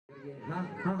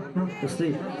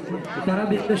Постой. Втора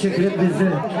битва Шакир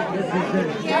bizde.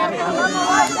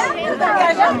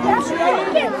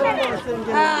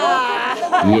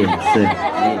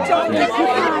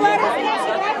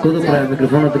 Кто правит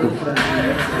микрофона такой?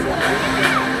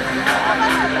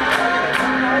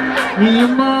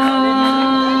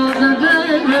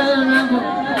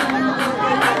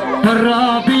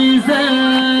 Втора bizde.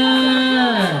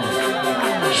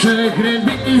 Şehrin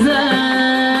bize,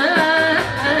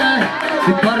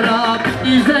 para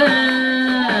bize,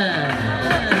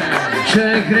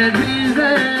 şehrin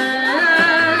bize.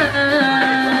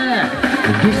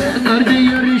 Biz nerede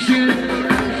yarışır,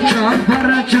 çok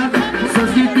para çok,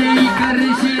 sosyeteyi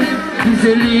karışır.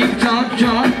 Güzellik çok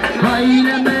çok,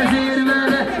 aileme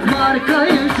zirvede,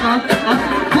 markayı çok çok.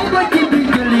 Baba gibi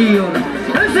geliyor,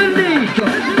 özürlük çok.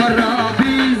 Para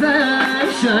bize,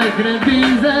 şehrin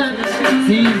bize.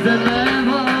 Sizde ne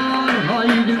var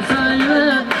haydi söyle,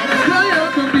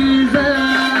 hayatı bize,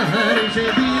 her şey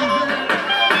bize.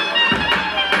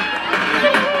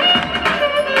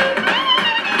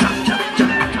 Çak çak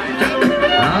çak çak.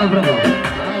 Ha bravo.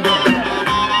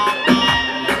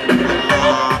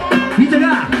 Bir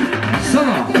daha.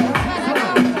 Solo.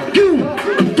 Güm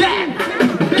gel.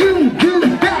 Güm güm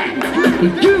gel.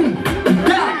 Güm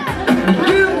gel.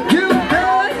 Güm güm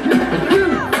gel.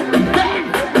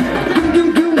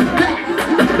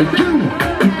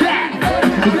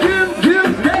 Güm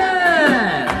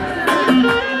gel.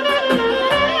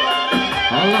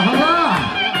 Allah Allah.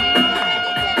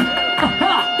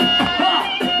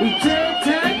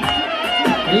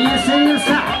 İyisi.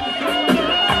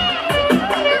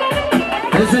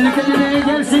 Özellikle nereye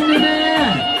gelsin nereye?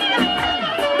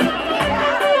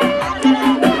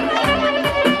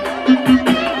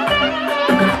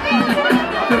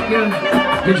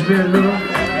 Geç bir yerde o.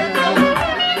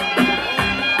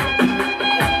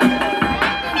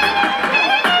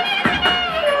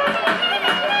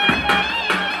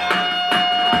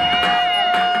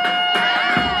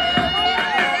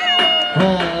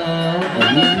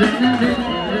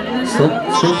 Stop.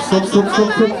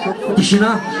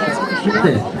 Tişina.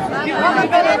 De.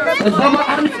 Baba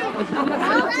anne.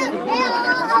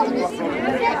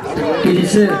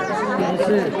 Kilise.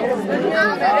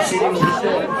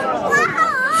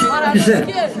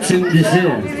 Şimdisi.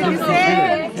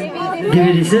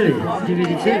 Dividisi.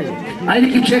 Haydi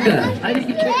ki çeker.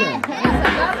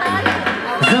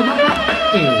 Zaman.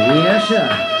 Yaşa.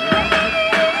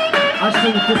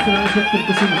 Aşkın kısmını çok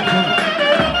kısmını.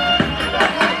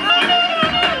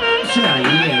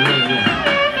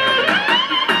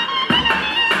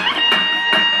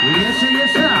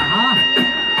 Yes, ha.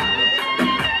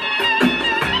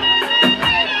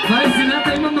 Vai ensinar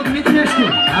pra irmã magnífica, né?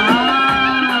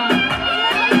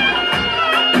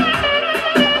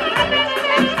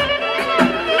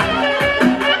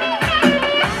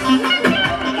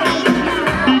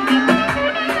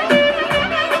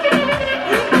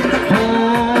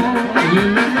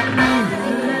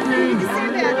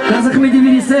 Casa come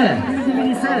dividisse.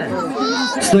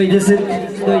 110,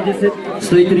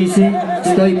 130,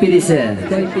 150.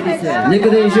 Нека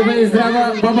да е жива и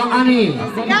здрава баба Ани.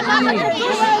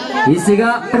 И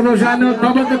сега продължаваме от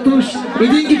баба Катуш.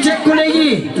 Един кичек,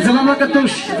 колеги, за баба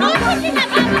Катуш.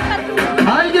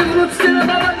 Хайде, внуците на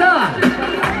бабата!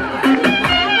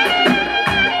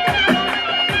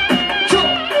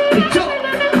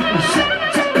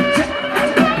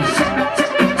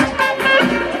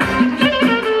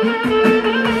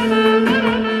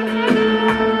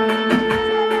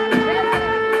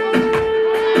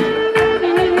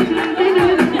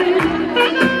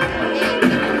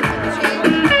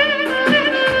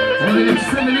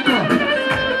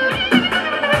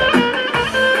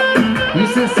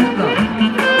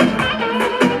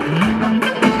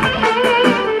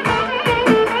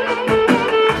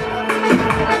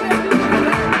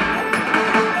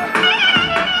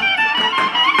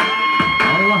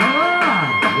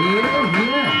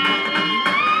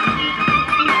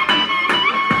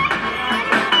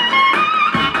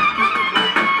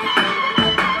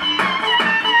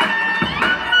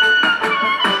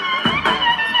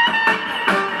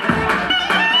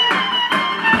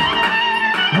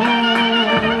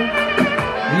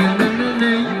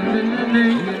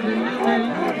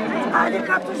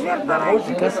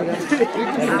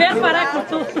 Ver parar com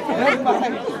tudo.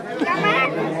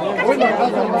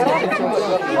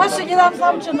 Hoje gidem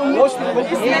samçının.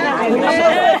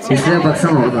 İşte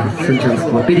baksana orada.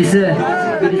 Birisi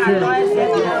 100.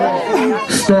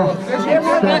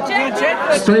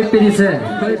 150.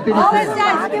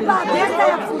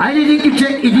 Haydi iki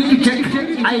çek.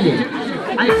 Haydi.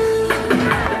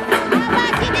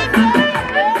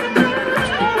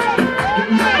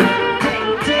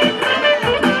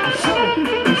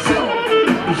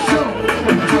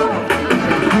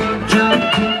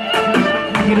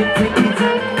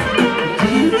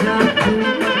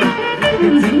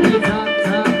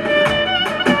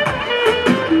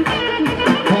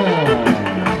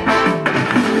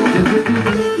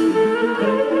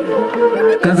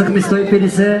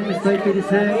 150,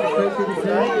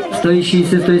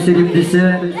 160,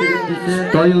 170,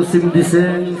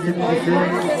 180,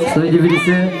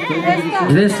 190,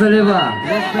 200 лева.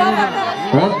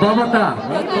 От бабата,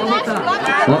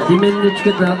 от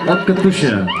именничката, от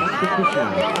Катуша.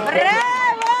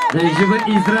 Да е жива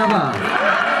и здрава.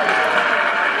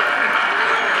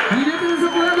 Идете да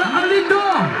заповяда Алито!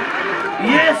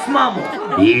 Yes, мамо!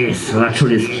 Yes,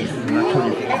 Рачулиски.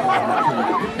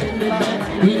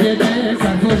 Идете,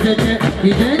 заповядате,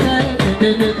 идете,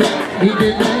 идете,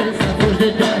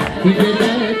 заповядате, идете,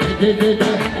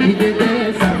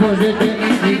 заповядате,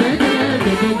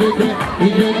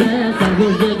 идете,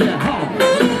 заповядате.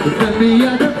 Да ми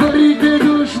ядат парите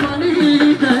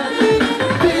душманите,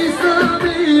 писна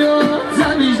ми от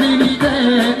завиждените,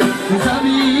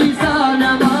 завижда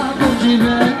няма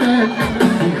почивете.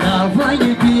 Хавай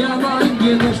не пиявай,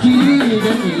 не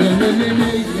нощите,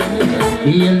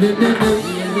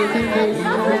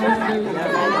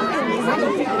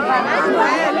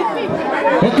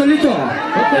 Оталито!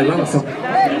 Ела насам.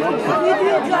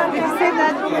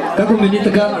 Како мени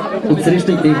така,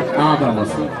 отсрещайте им. Браво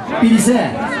си. 50,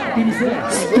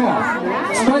 100,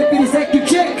 150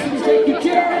 кючек!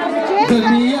 Да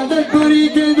ми ядат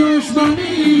парите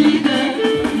душманите,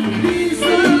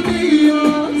 писна ми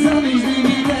от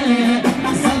завиждените,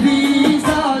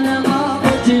 завижда няма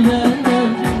почивете.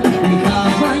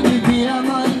 Хавай не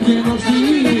пиявай, не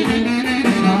нощите,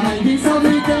 хайде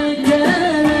събрите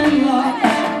келела,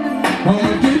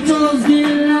 отирчоски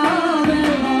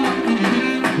лавела,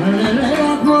 леле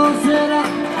атмосфера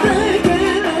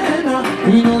прекелена,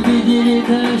 и но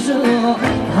видилите шо,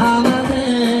 хамате,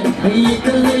 и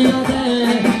кълйоте,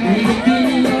 и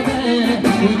килйоте,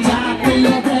 и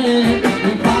чакйоте,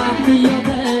 и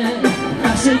пакйоте,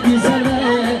 каше ги зърве,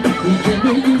 и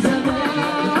кеде ги зърве,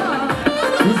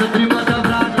 за тримата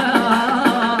брата,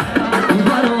 и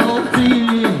варовци,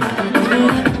 и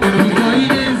кой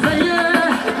не зае,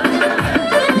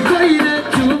 и кой не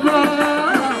чува,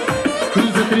 и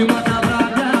за тримата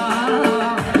брата,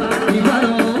 и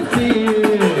варовци.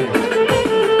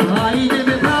 Хайде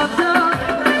бе брата,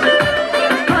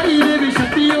 хайде бе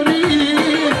шампиони,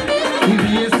 и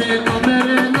вие сте номер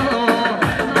едно,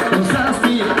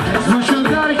 озасти,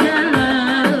 Шакир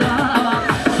хелела,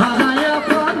 хая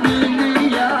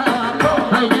фамилия,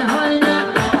 хайде, хайде,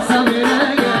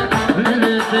 събереге,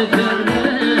 лелете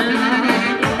хелела,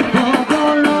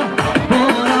 по-гола,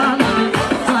 по-рано,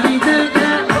 хайде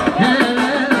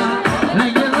хелела,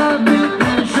 леге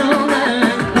върбите шоле,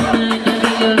 леге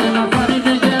хелела,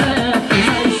 хайде хелела,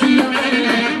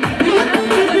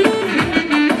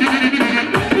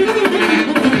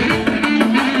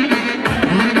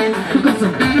 тук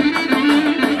съм.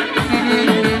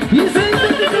 И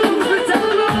зрителите са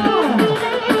специално!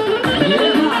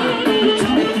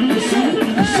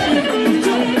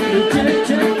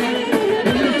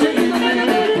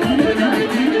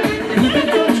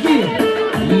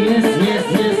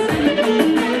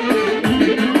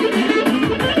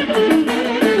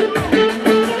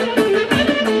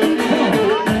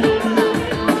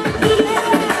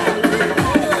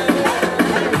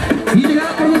 И така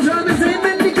продължаваме за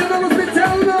именника много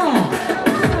специално.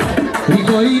 И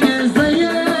кой не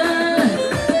знае,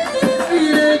 и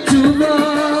не чува,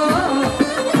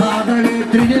 да не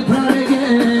трине прареге,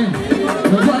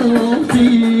 варовци.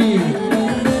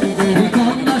 И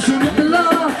кон на шумела,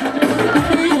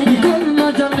 и кон на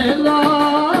джанела,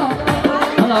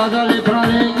 да не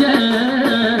прареге,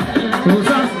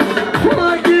 узас,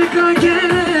 майки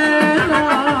канкела,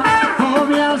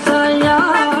 обя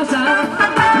саяса,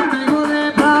 него не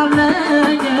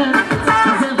прареге,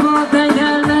 земоте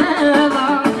гелела,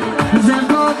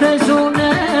 земоте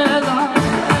шунела,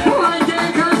 майки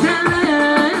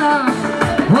канкела,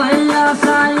 вая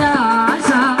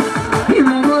саяса,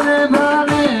 него не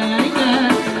прареге,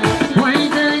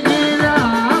 майки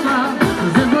гелама,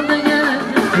 земоте гелела,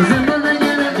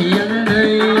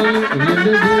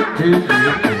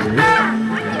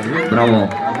 браво!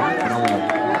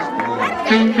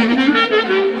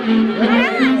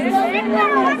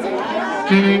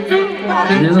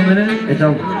 Не за мене?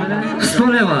 Ето.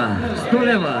 100 лева. 100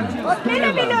 лева.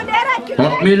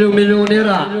 От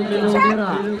милионера.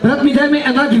 Брат ми, дай ми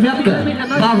една девятка.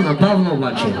 Бавна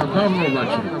обаче.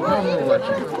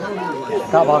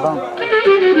 Да, базан.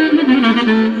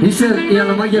 И се, я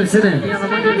на магия седе.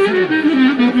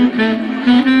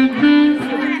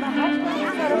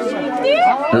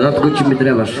 Зато го, че ми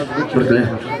трябваш. Братле.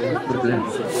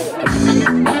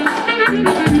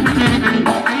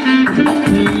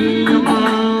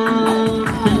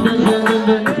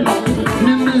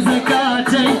 Не ме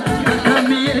закачай, така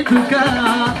ми е тука,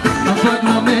 а пък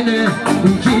на мене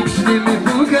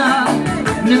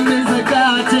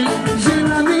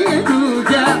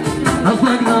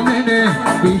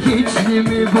и хич не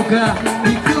ми бука,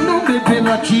 и кому ме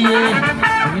пилачие,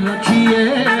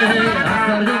 а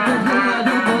калите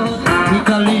гладо, и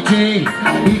каличе,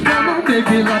 и кому ме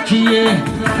пилачие,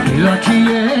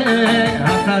 а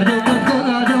калите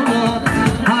гладо,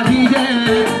 агиде,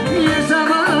 и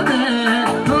самане,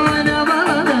 ойна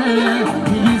валане,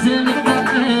 и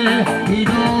гизеликате, и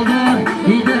долдор,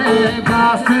 и де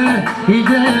басте, и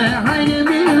де хайне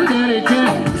милдерече,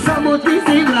 само ти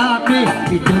си врати,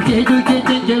 и дуке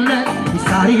тегеле, и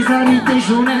сари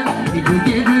тежуне, и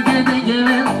дуке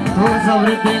тегеле, о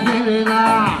завре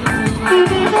тегелена.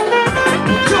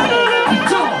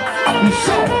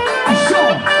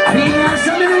 И я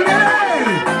съм милионер,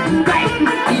 дай,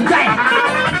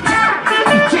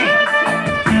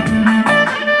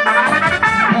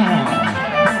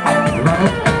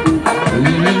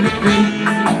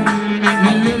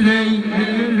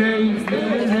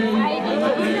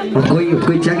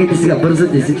 Кой чакайте сега,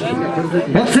 бързате всички.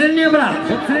 От средния брат,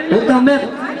 от Амет,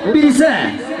 50,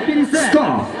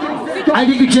 100.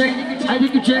 Айде ги чек.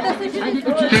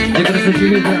 Нека да се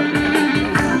живи, брат.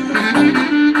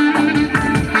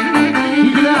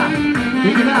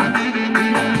 Игра.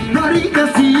 Пари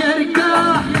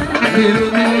касиерка,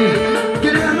 Ируни,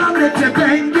 Кирена мече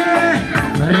бенге,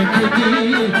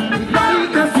 Рекеги, пари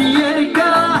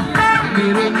касиерка,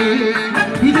 Ируни.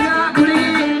 Игра,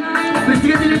 коли,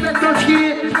 пристигате ли 5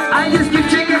 точки, айде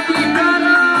скипчека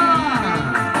китара.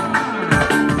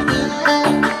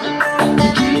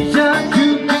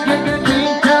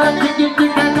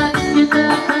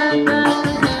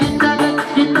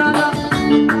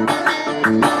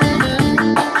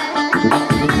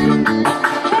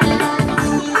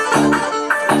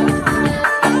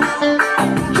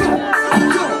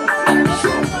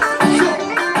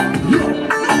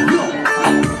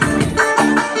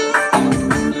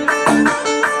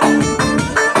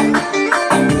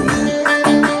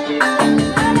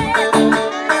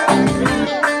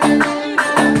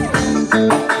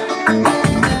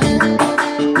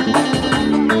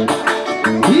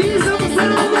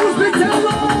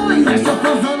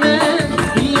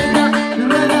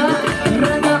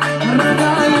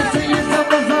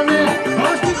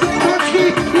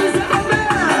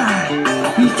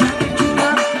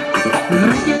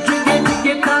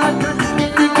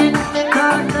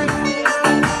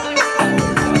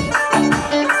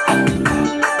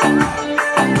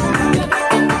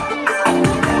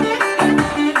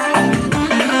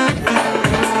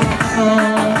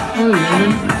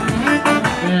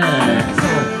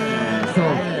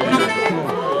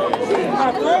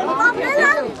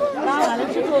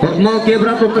 От малкия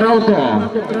брат от Ралко.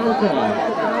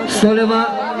 100 лева.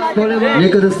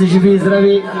 Нека да сте живи и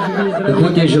здрави.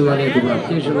 Какво ти е желанието, брат?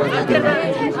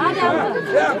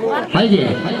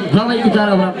 Хайде, давай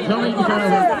гитара, брат.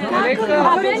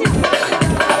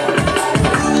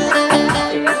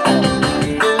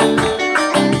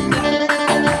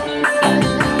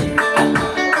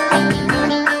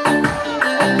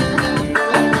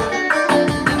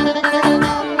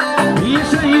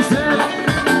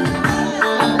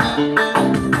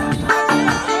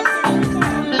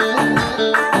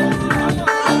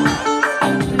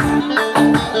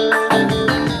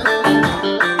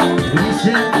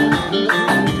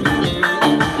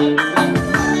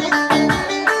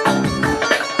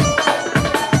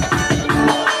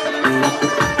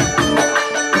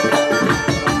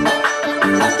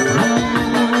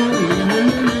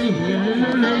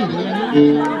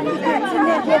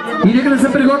 И нека да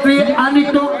се приготви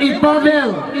Анито и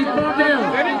Павел.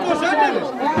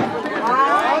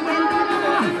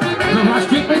 На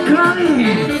вашите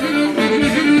екрани.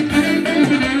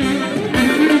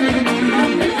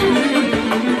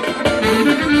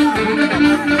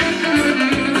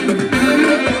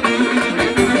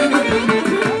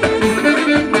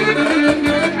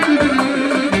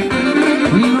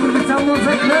 Имам специално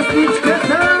за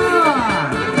кръстничката.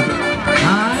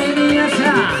 Айде,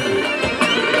 Яша.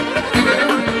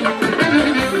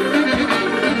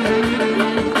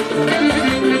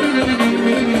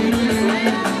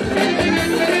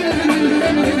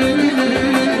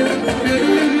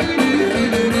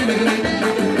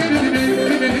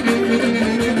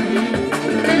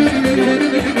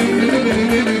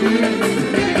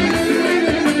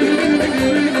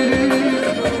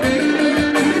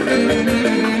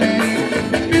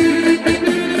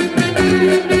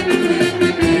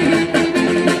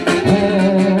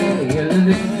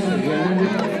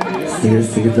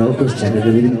 Сега толкова чакай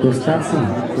да видим коста си.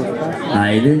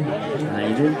 Айде.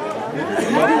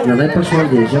 Надай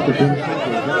пашварди, жакото.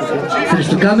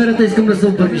 Срещу камерата искам да се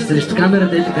обърнеш. Срещу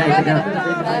камерата и така.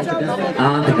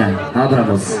 Така.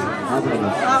 Браво.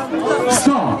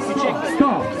 100.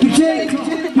 Кючек,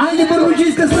 айде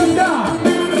бърбочиска срънка!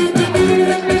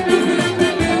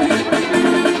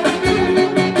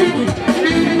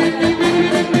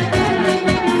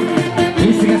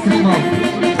 И сега след малко.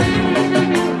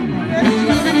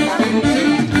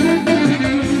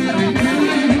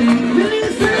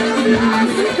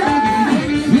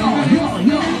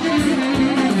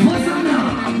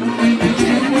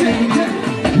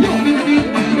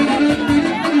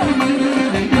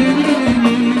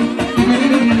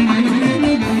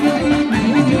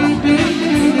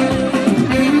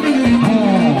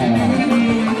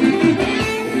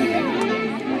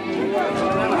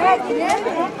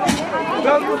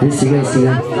 И сега.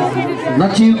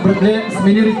 Значи, братле,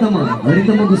 смени ритъма.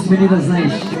 Ритъма го смени да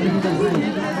знаеш.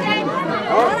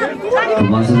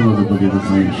 Помазано да бъде да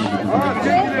знаеш.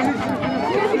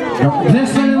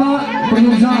 200 лева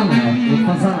продължаваме от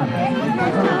пазара.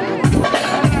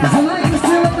 За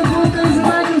най-красивата булка и за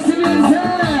най-красивия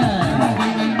зеле!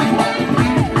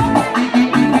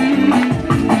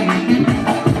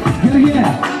 Георгия,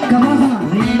 Камазана!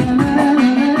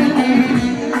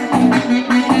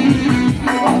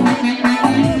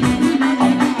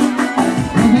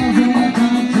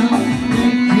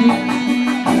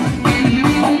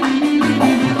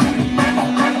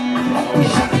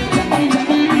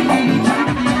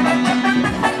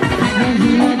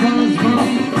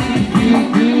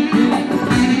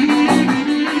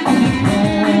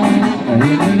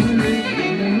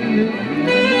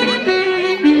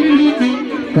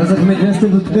 Казахме 200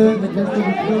 до тук.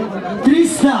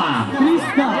 300!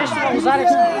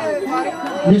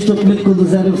 Нещо от Митко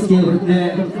Лазаревския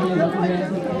върте.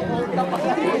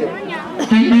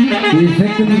 И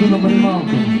ефектът ми го намали малко.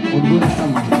 Отгоре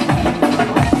само.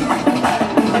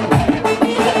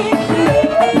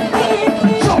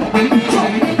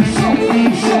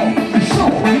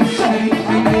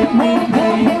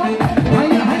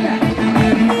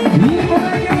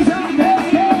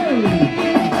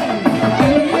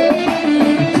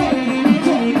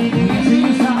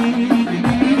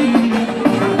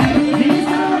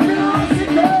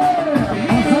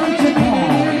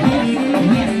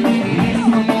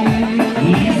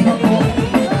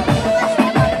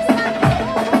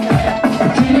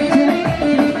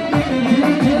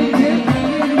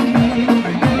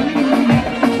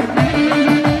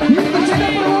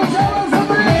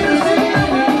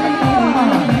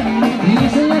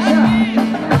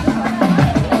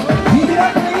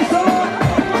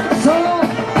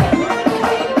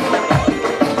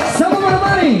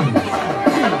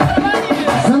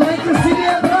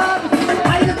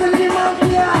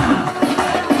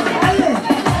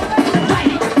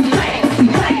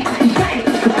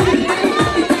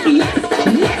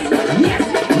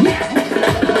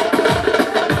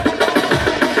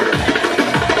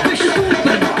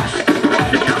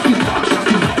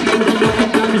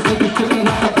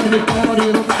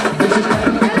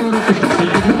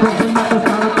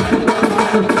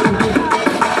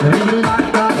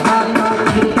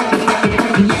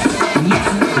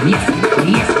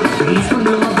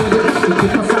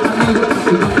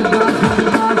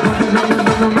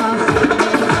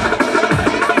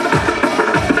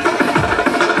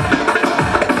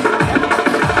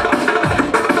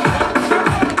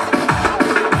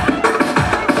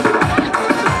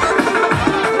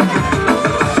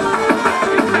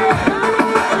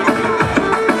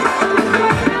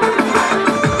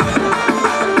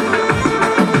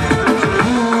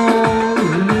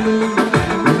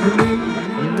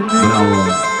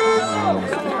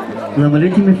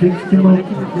 Намалете ми ефектите малко.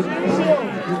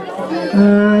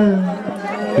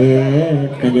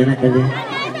 Къде на къде?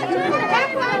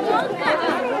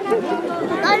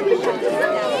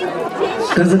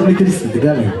 Казахме 300,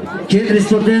 така ли?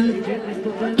 400.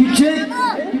 Кючек!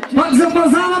 Пак за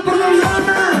пазара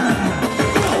продължаваме!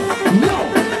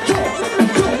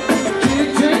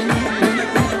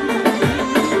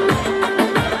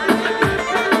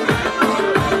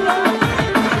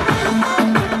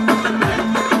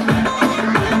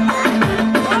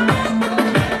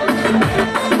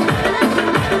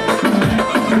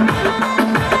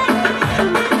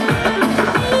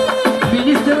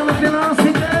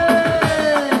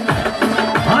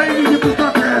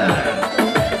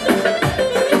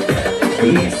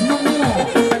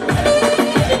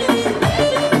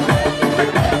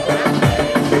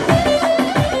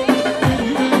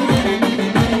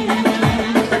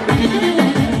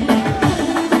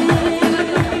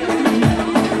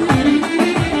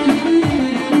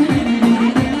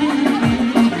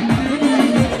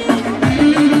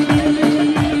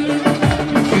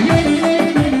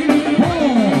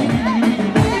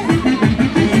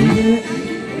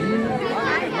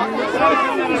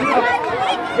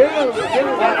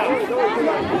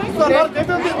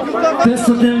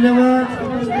 500 лева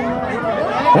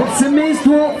от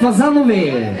семейство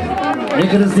Фазанови.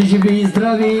 Нека да сте живи и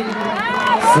здрави.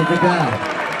 Са така.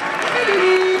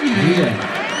 Вие.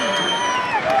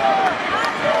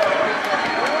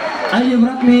 Айде,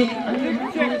 брат ми.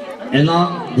 Една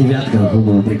девятка.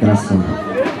 Хубаво, прекрасно.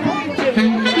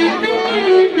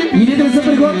 Иде да се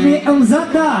приготви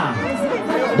Амзата.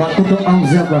 Баткото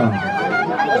Амзата.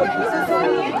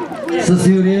 С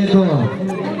юрието.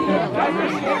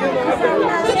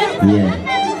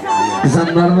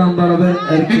 Занарвам барабер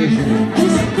еркеш.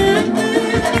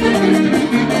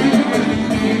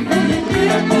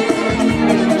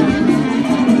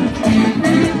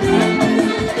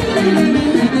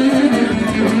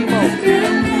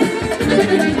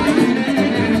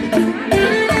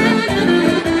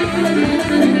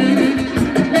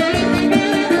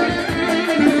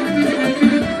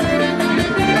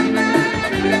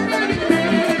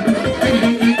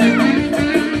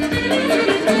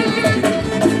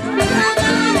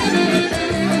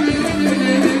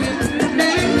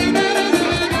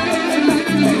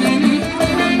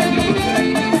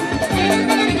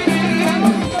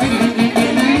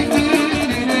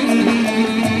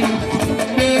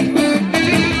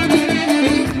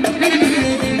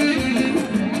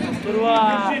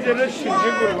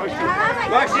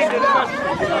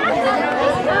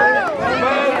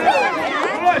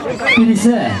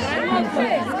 Пирисе.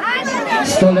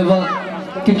 100 лева.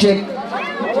 Кичек.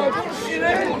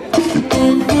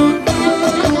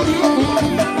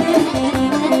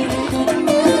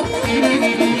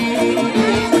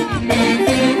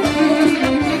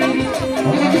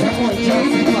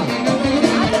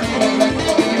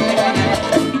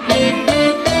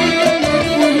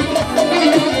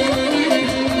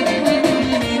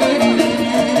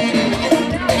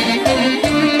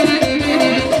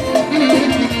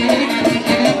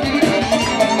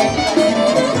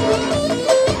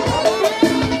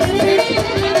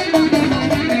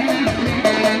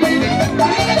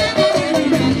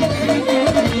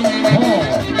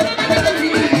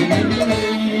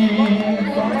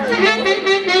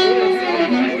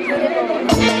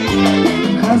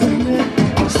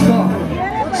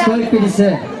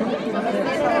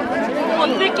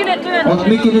 От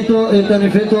Микинето и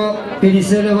Танефето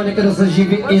 50 лева, нека да са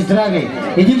живи и здрави.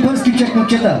 Един пърски чек,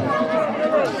 момчета.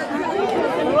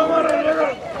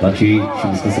 Значи ще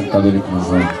ми скъсам кабелите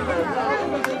назад.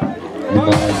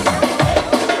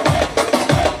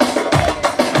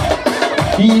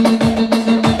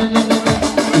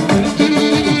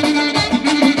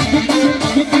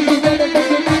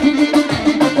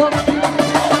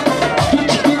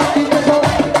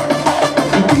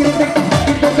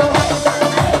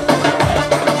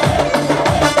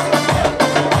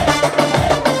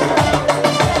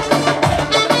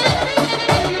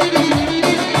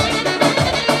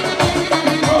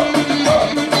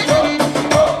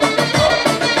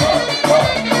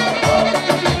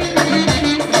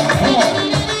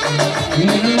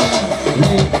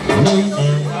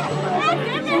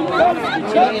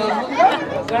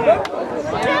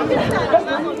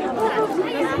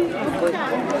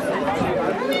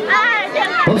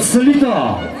 От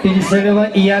Салито 50 лева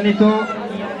и Янито,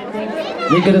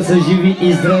 нека да са живи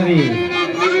и здрави.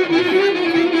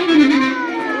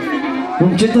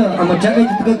 Момчета, ама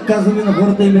чакайте тук, казваме на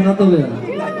хората имената, бе.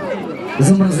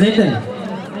 Замръзнете.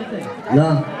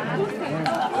 Да.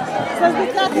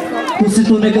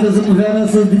 Пусито нека да заповяда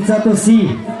с децата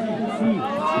си.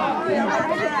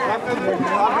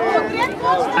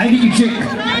 Айде ги чек.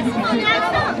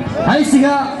 Айде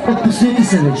сега, отпуснете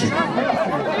се вече.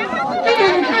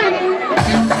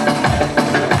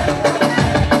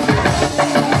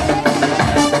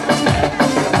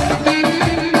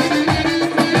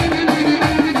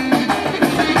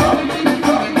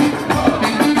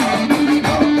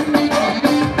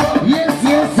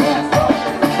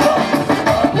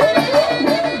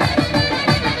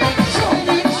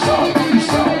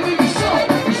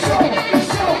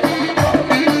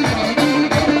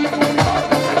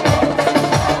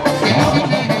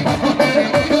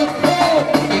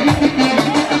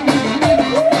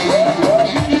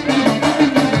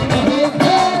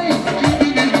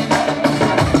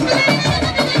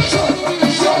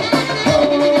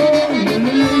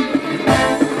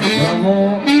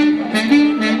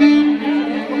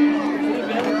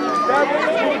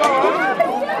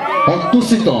 От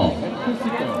Тусито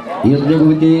и от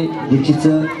неговите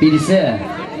дечица 50,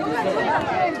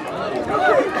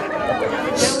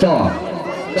 100,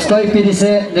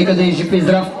 150, нека да е жив и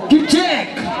здрав. Кипчек!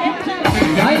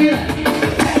 Айде!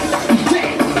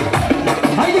 Кипчек!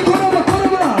 Айде, кораба,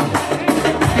 кораба!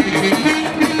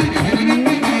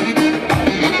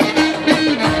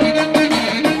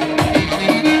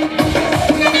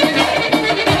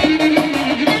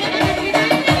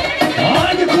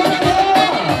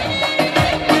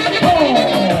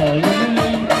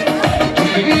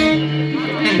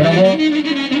 Браво.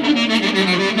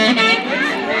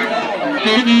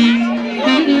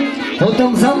 От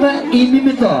ансамбля и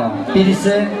мимито.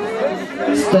 50,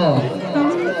 100.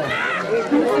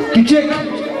 Кючек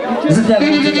за тях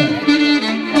музика.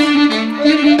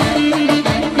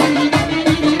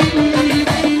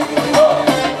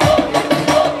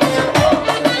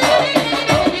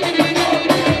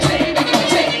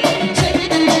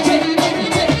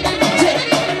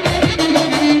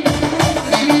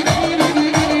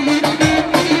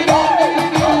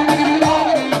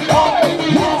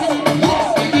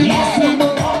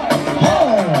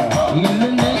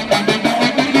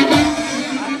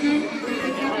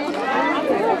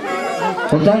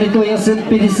 Отдалито Ясен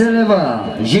 50 лева.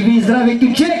 Живи и здрави,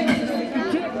 Кючек!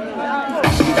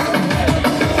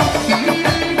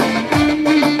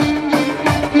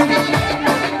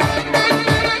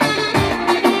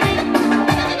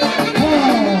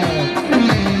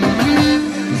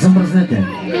 Замръзнете.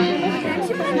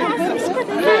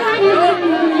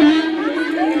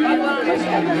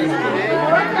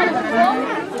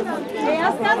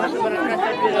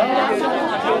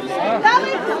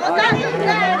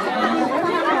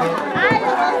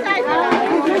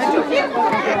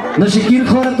 На Шакир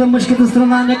хората, мъжката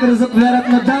страна, нека да заповядат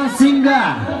на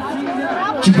дансинга,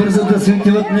 че бързо да се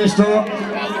отиват нещо.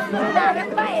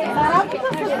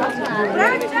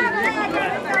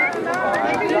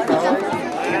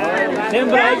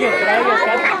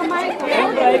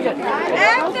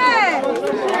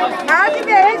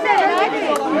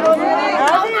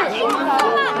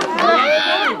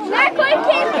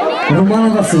 Романа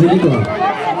да се велико.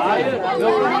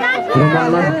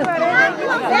 Романа.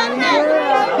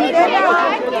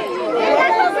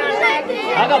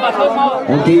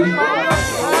 Окей.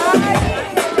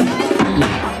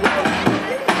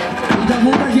 Да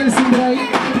вода Хелсин брай.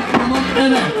 Роман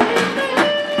Ене.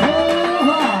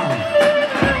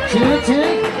 Чек,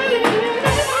 чек.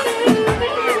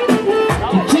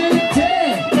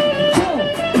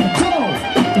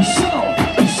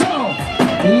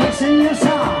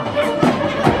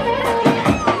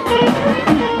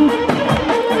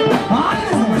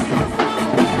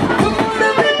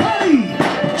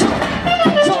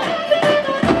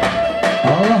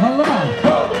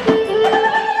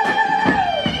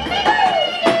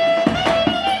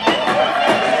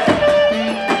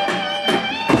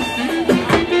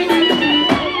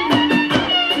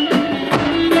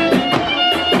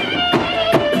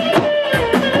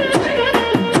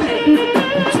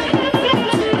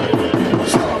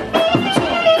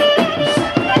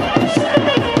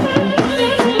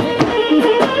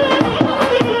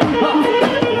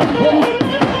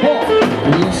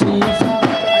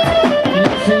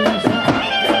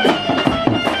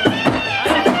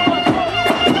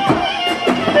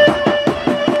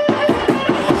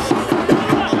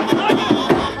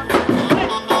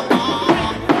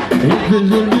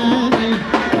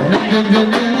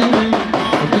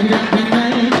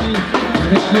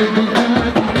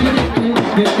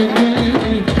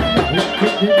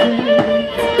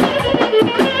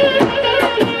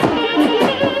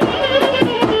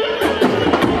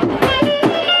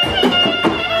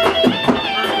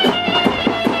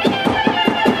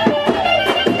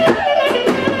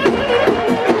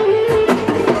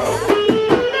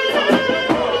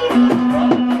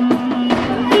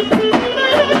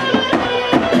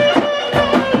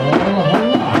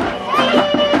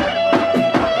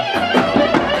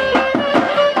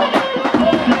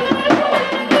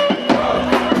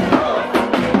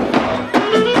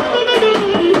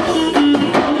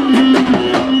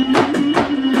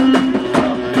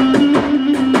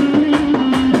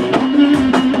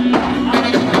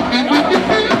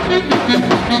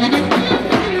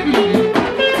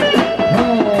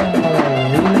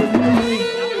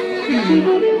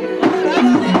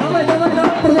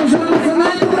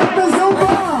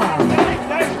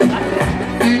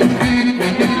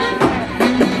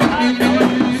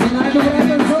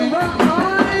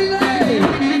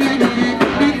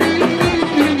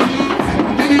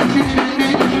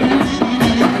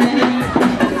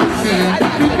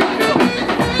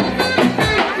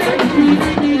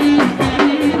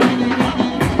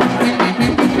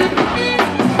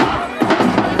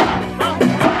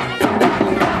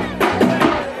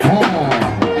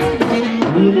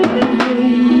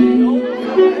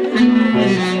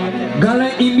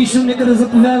 Нека да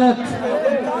заповядат.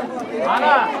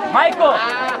 Ана, Майко!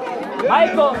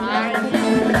 Майко!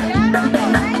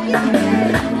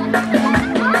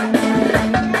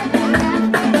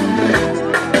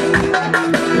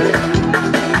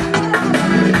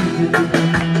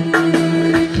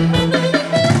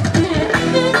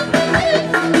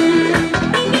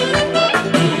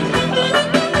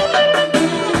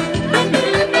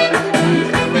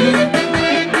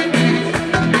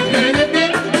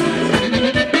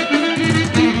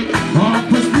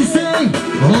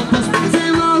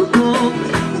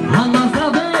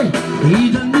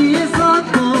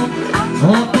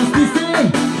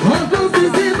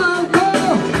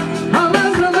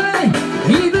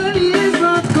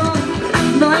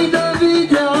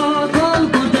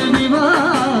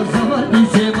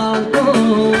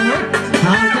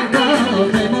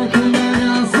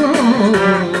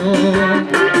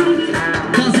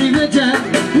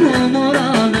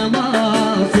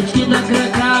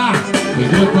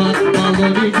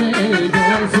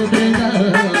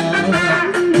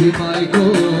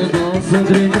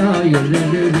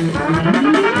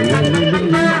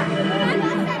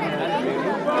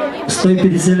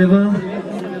 лева.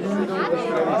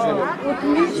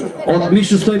 От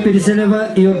Мишо 150 лева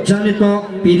и от Джанито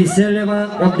 50 лева.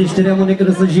 От дъщеря му нека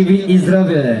да са живи и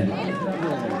здраве.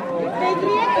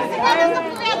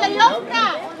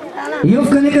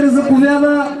 Йовка нека да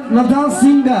заповяда на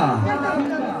дансинга.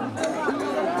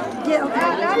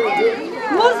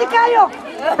 Музика, Йов!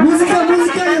 Музика,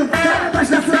 Йов! Да,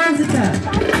 баща са музика!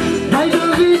 Дай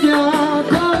да видя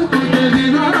колко те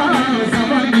вина,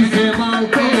 завърни се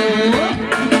малко,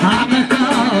 а така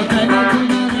дай малко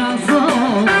нарязо.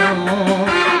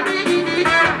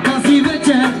 Тази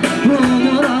вечер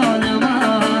промора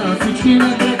няма, всички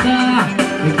на крака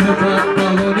и кръпат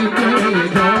балоните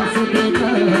до сутринта.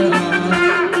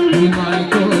 И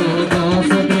майко до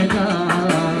сутринта.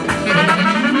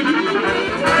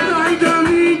 Дай да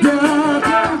видя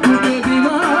колко те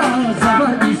бива,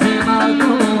 завърни се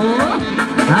малко,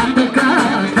 а така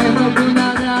дай малко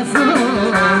нарязо.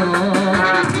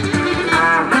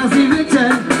 Тази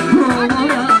вечер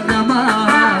промора няма,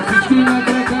 всички на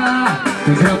крака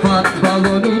и кръпат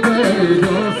балоните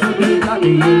до сутринта.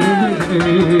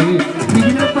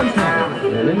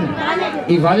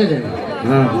 И валиден.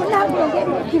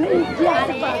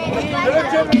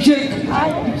 Чек.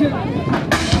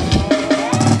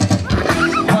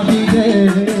 Хабибе,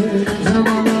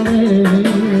 заманаме.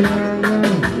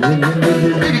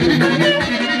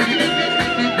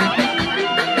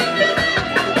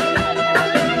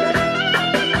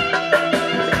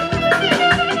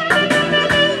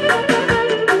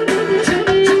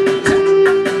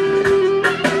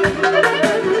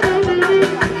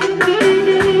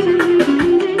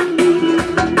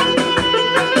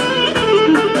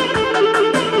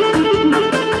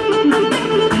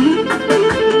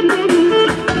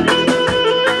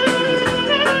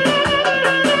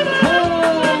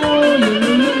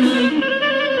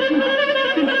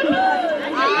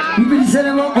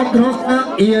 От Росна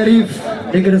и Ариф,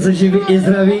 нека да са живи и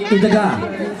здрави и така.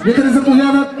 Нека да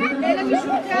заповядат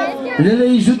Леле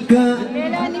и Жутка,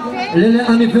 Леле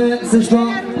Анифе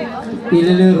също и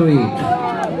Леле Руи.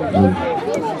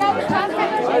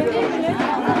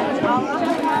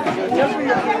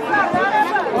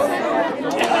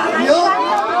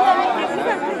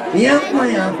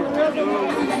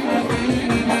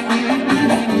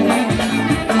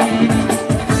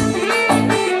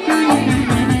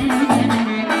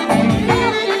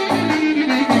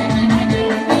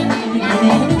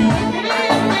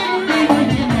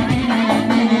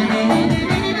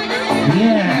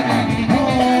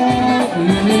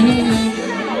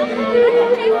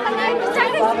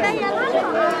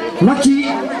 Лачи,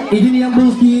 един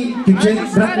ямбулски,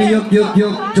 тючек, брат ми йок,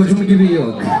 чочо ми гиби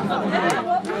йок.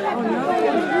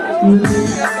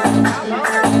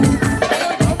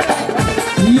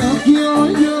 Йок,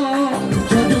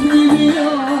 чочо ми гиби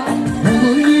йок,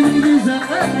 хогор гиби за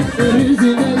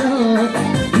ризине йок.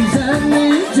 Гизен ми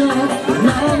чок,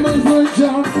 намазо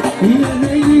чок,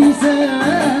 ине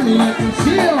гизен,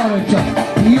 якуши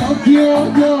йок.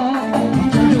 Йок,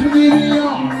 чочо ми гиби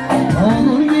йок,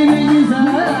 хогor гиbi за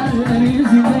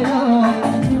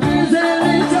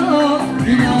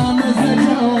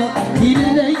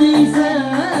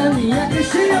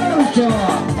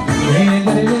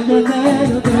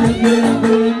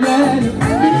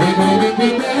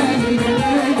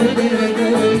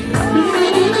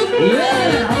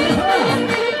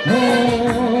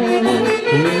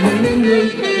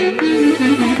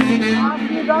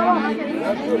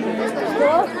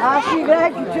Аз играя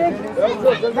кючек.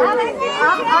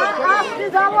 Аз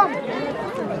ти давам.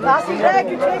 Аз играя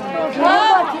кючек.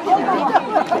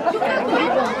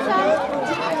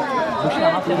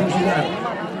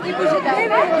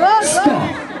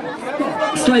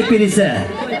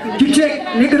 150. Кючек,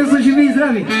 нека да са живи и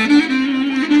здрави.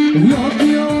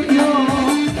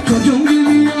 Чочом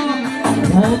гиби йок,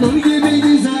 хогор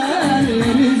гиби за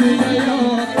ризине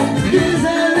йок.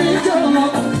 Гизен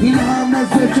чок,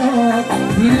 намазо чok,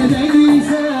 iне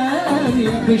gizem,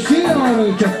 yakışır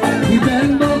çok.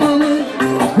 Ben babamın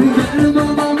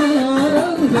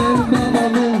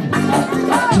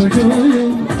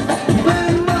çocuğuyum.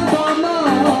 Ben babama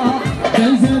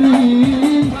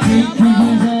benzerim, çünkü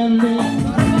güzellik.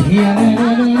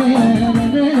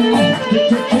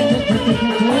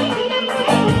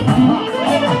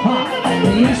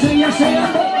 Yaşa,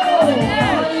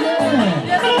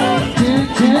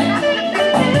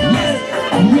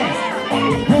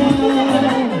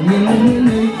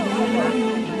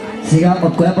 Сега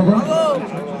от коя баба?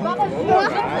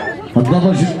 От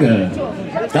баба Жутка.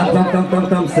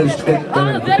 Там, също.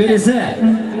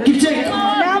 50. Кипчек.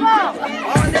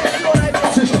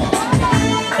 Също.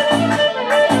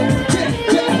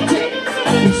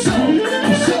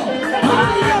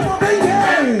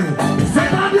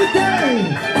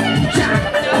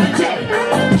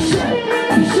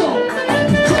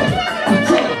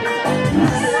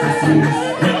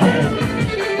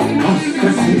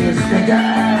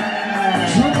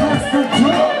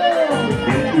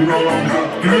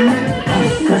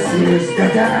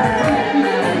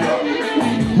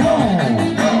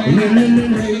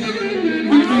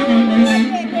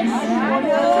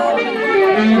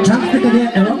 Чакайте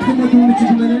къде? Елата моето момиче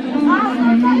до мене.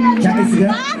 Чакай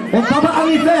сега. От баба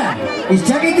Алифе!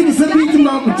 Изчакайте, не събийте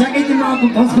малко, чакайте малко,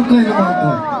 по-спокойно малко.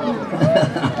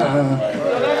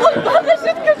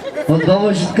 От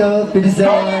баба Жутка 50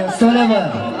 100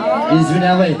 лева.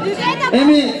 Извинявай.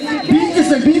 Еми,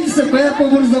 бийте се, коя е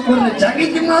по-бързо пърне.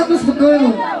 Чакайте малко,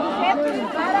 спокойно.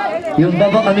 И от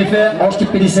баба Анифе още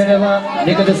 50 лева.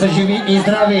 Нека да са живи и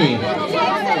здрави.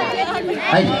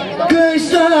 Айде.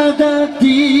 Къщата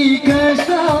ти,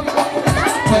 къща,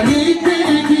 парите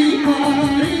ти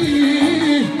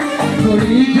пари,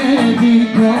 колите ти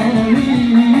коли,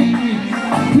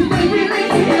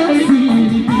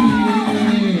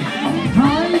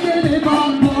 хайде бе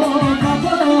бабо,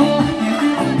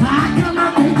 акама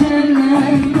те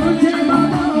черне, коче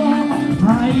бабо,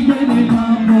 хайде бе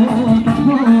бабо,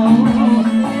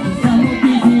 само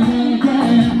ти си веке,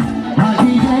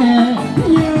 ахиде,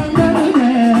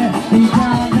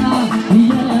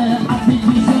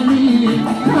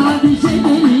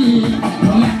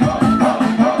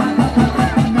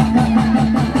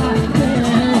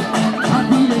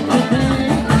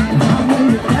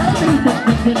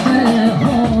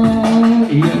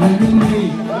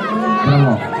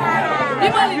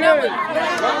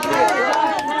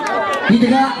 И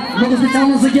така, много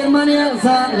специално за Германия,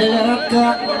 за Леля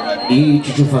Радка и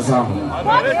Чичо Фазамо.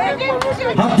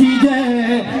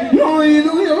 Атиде, йой,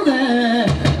 йоде,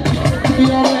 йоде,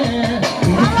 йоде,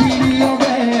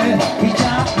 йоде, и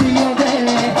чапти йоде,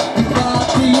 и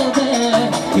пати йоде,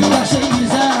 и ваше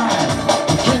изар,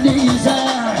 и кене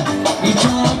изар, и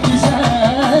чапти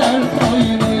изар, йой,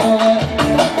 йоде,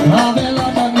 авела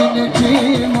да мине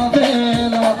чим,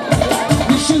 авела,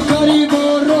 вишу кари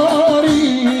борори,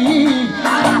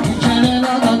 и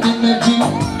кенела да мине чим,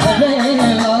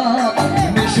 авела,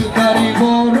 вишу кари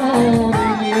борори.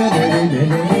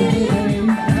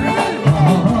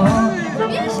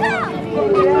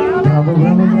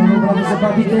 Браво за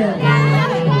бабите.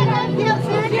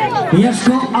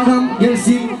 Яшко, Адам,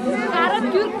 Герси.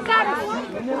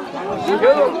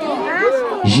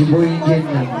 Живой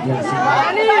генна, Герси.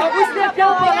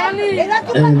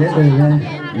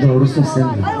 Добро съвсем.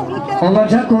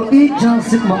 Оладжако и Джан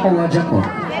Сикма Оладжако.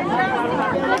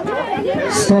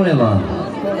 100 лева.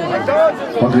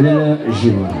 От Леля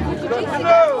Жива.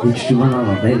 И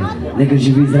Чичуманава, дай ли? Нека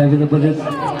живи и здрави да бъдат.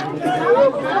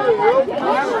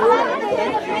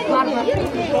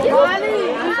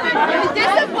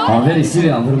 Averi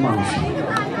siri avırmamış.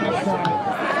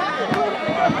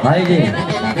 Haydi.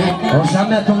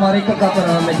 Oşamya तुम्हारी का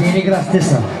कपड़ा में देने के रास्ते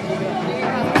सा.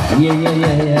 ये.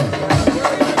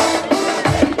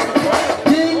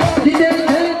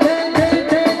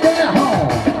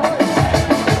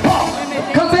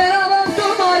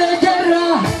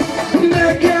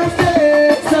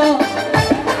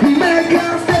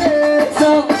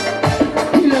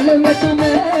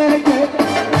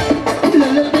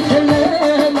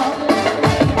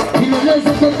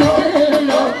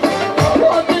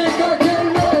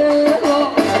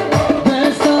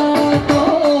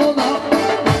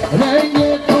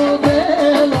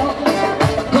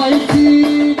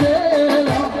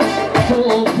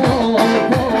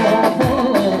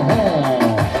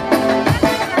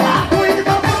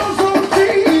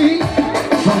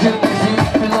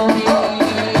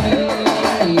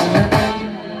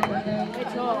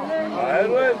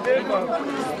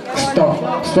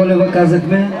 Столева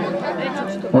казахме,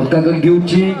 от как ги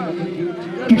учи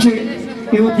Кипче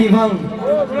и от Иван.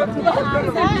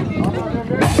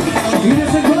 И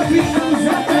да се готви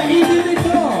зата и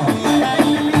дивито.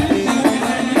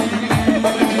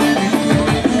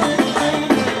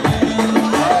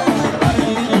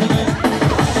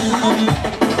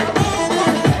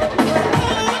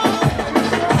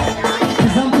 Не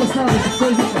знам какво става, кой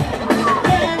вика.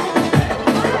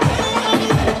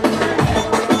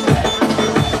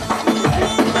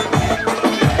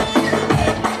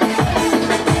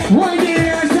 Ой,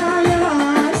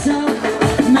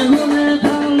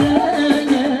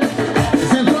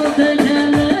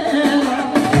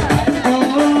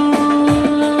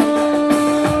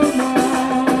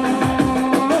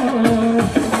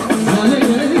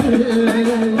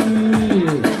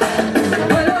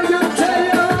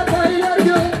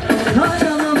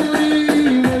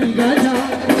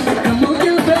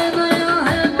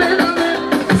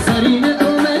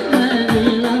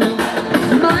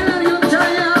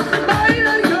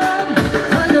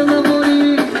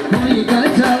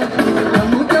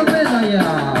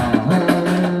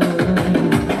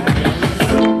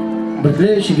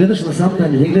 седиш и гледаш насам, да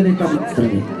не гледай там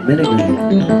отстрани. Мене гледай.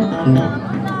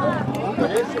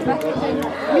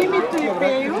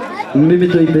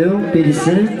 Мимито и Пео,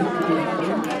 50.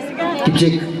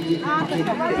 Кипчик.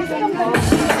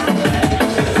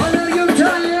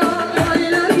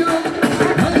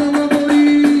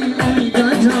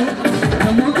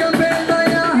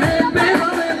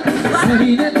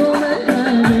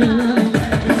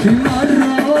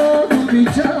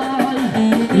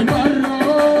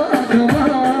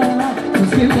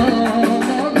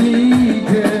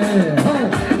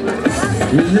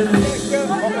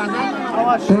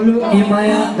 Kolu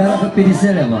imaya darah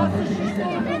pirisele var.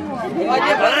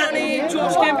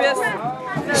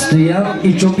 Стоял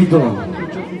и Чопито.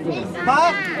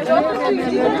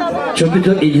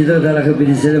 Чопито иди да дараха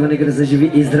пирисele, нека да са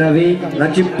живи и здрави.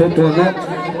 Значи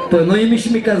по едно име ще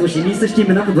ми казваш и ние същи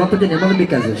имена по два пъти няма да ми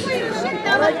казваш.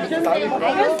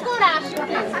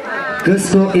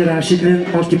 Къско и Рашидлин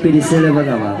още 50 лева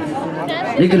дават.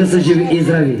 Нека да са живи и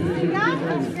здрави.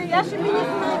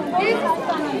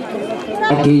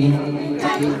 Окей.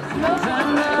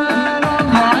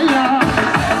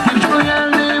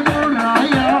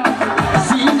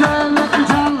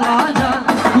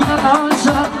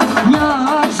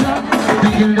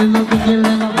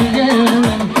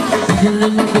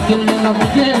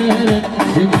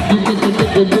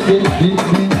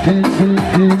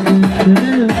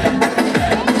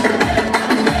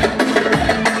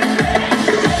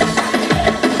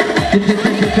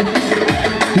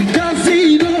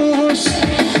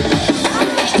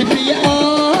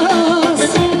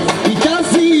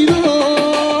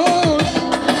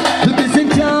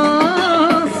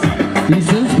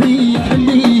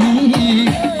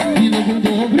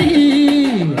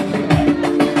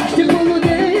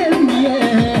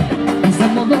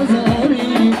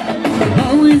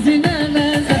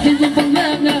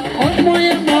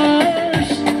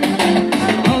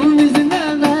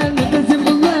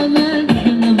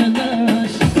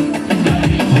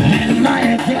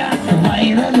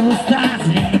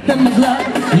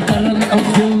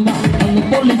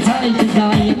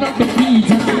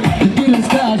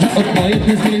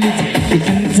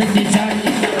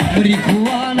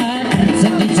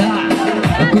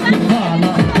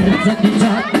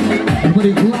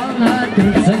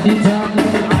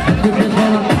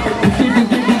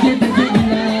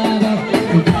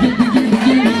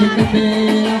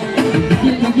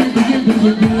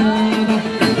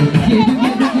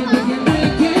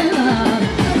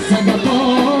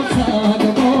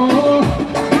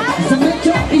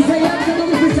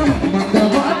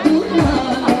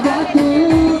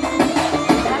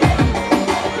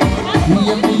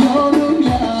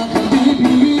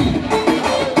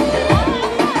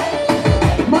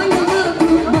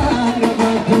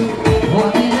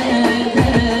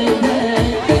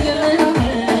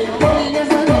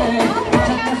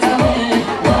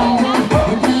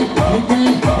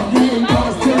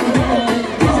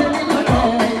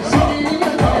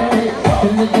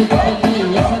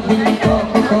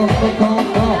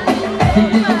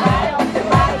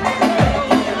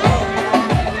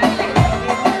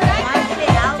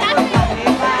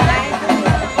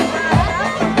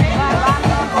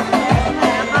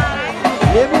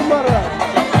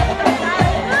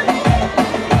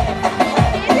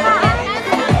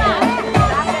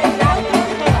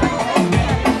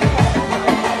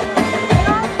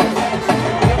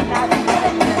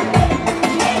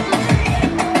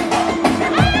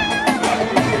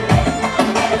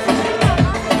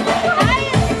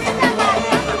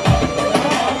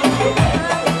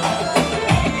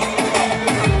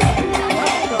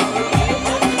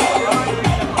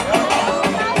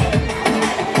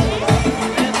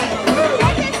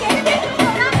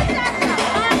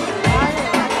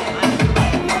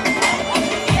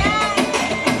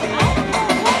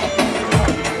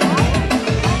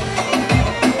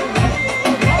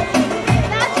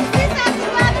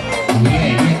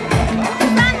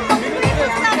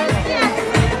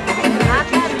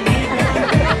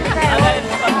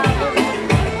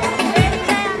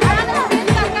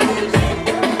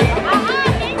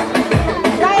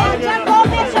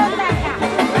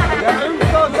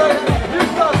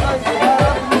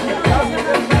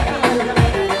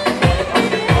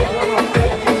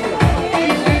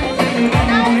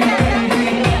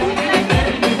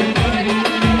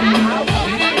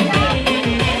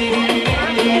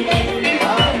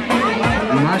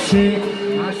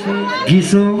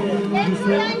 Giso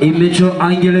i Mecho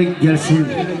Angele gelsin.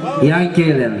 Yan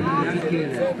gelen.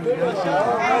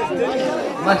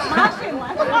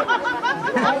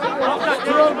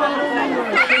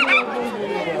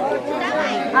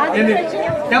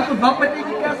 Тя по два пъти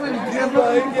ги казва,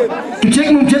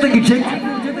 Кючек, момчета, кючек.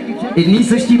 Едни и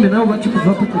същи имена, обаче по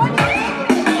два пъти.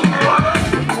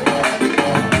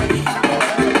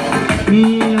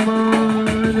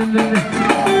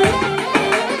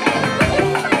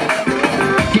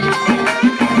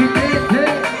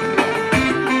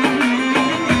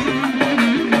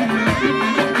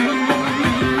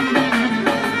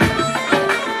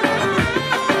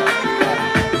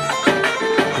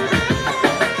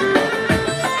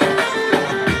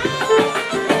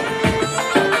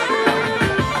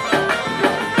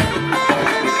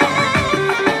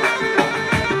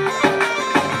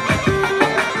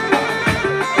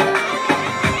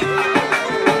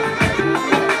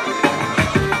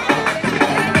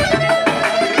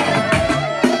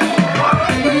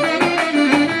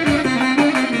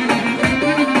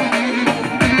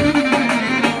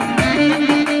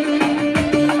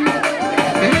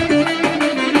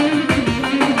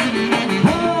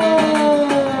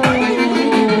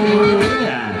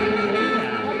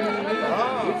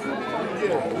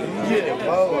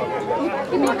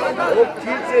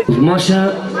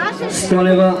 Маша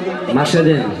Столева, Маша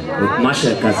Ден. От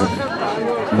Маша казах.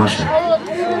 Маша.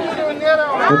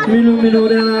 От Мило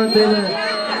Дена.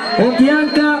 От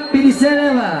Янка 50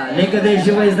 лева. Нека да е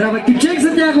жива и здрава. Кючек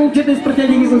за тях, момчета,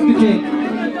 изпратете ги с кючек.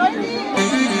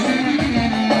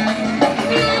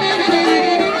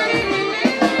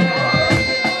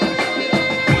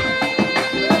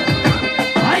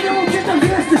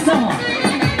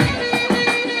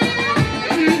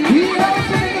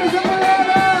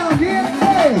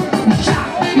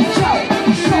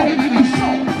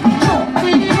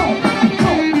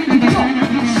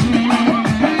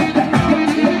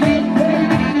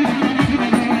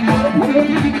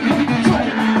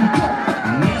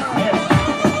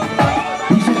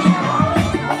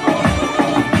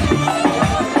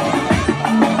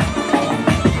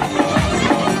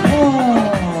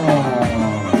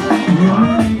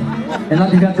 Една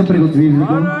девятка приготви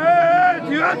влико.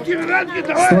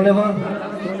 100 лева.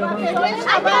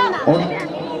 От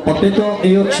Попито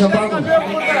и от Шабан.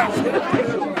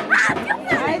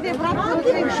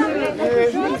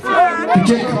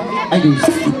 Кючек, айде.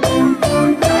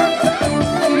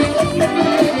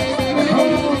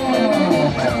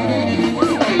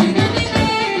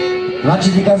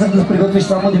 Значи ти казах да приготвиш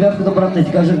само девятката, брат, и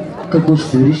ти кажа какво ще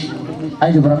свириш.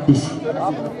 Айде, брат, ти си.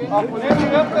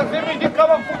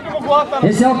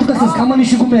 Е, сега тук с камъни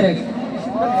ще го мерек.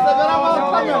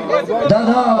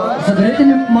 Да, съберете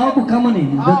ми малко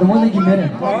камъни, да може да ги меря.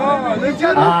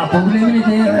 По-големи ли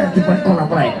те пърко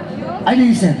направи. Айде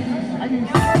и се.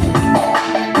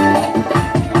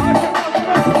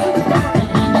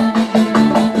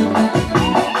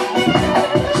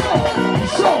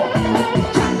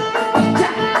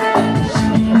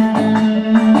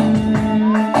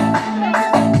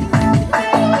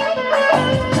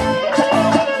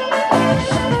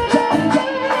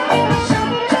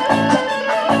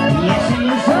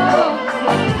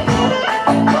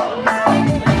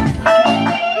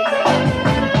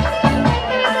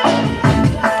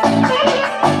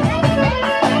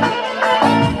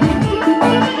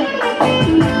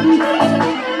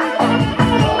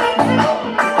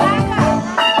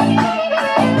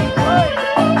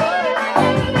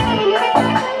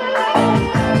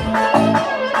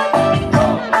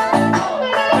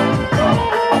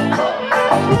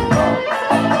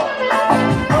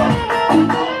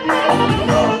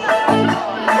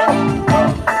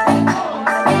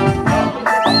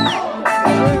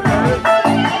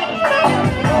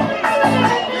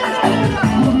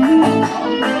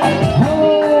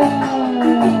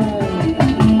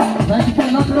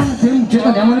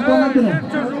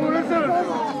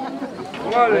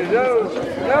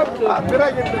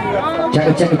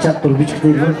 Чакай, турбичката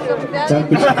идва.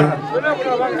 Чакай.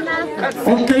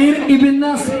 От Таир и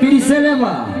Беннас, 50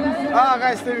 лева.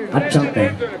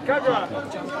 Чакай.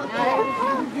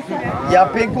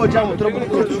 Я пенко, чамо,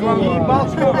 тръбното.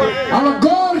 Ала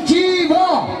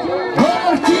горчиво!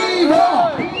 Горчиво!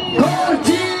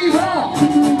 Горчиво!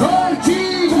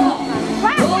 Горчиво!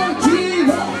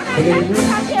 Горчиво!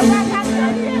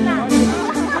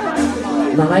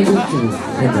 На най-горчиво.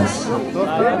 Едас.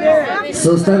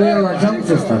 Се оставя ладжан,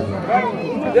 се оставя.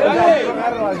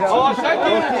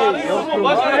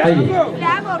 Айде.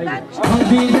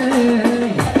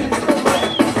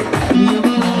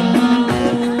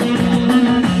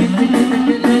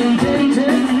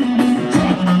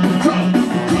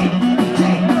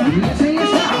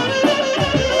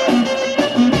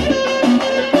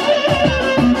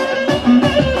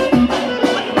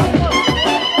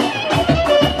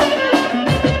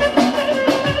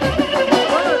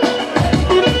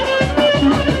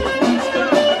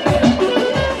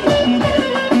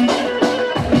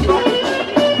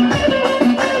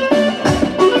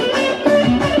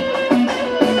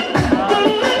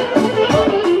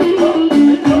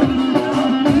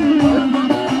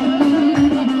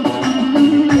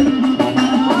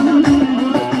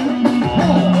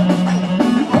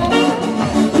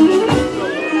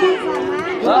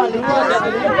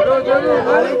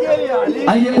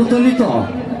 Айде оталито.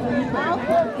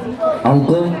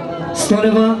 Алко, 100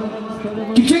 лева.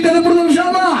 Кичека да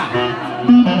продължава.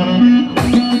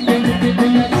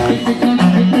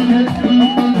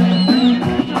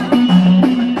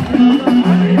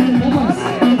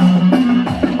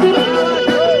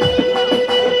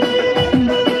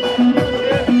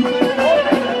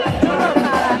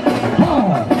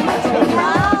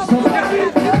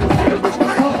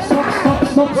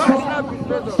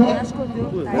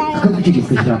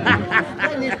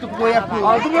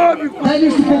 Дай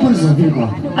нещо по-бързо, Вилко.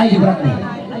 Айде, брат ми.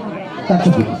 Тачо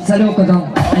би. Салюка дам.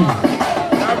 Айде.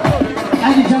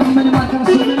 Айде, джамбо мене мака на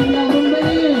сумени ми аврун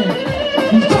мене.